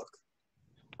favorite book.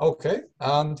 Okay,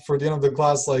 and for the end of the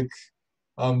class, like,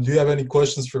 do you have any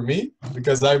questions for me?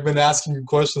 Because I've been asking you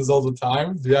questions all the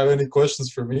time. Do you have any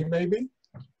questions for me, maybe?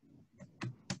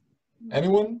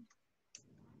 Anyone?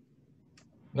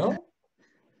 No?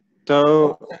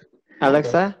 So, Okay.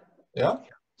 Alexa, Yeah?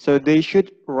 so they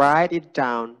should write it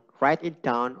down,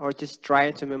 or just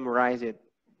try to memorize it.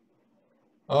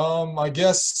 I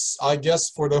guess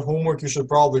for the homework you should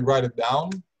probably write it down.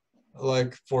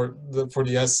 Like for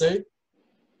the essay,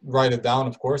 write it down,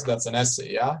 of course. That's an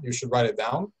essay, yeah? You should write it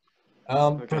down.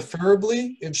 Okay.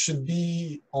 Preferably it should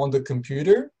be on the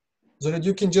computer so that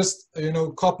you can just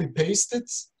copy paste it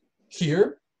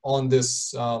here on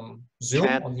this Zoom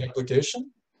Chat. on the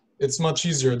application. It's much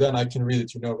easier than I can read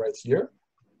it right here.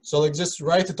 So like just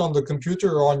write it on the computer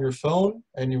or on your phone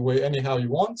anyhow you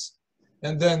want,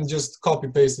 and then just copy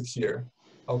paste it here.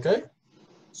 Okay,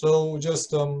 so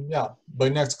just yeah, by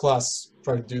next class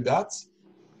try to do that.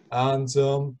 And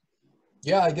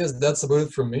yeah, I guess that's about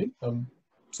it from me.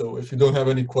 So if you don't have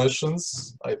any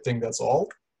questions, I think that's all.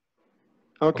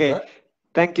 Okay.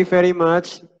 Thank you very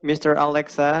much, Mr.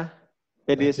 Alexa.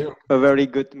 It Thank is you. a very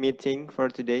good meeting for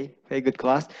today. Very good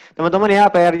class. Teman-teman ya,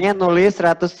 PR-nya nulis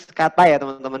 100 kata ya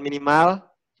teman-teman. Minimal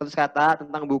 100 kata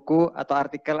tentang buku atau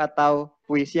artikel atau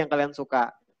puisi yang kalian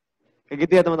suka. Kayak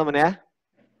gitu ya teman-teman ya.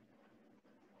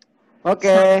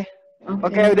 Oke.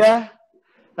 Oke, udah.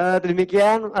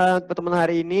 Demikian pertemuan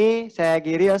hari ini. Saya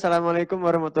Giri. Wassalamualaikum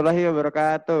warahmatullahi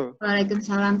wabarakatuh.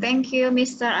 Waalaikumsalam. Thank you,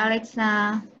 Mr.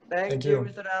 Alexa. Thank you,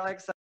 Mr. Alexa.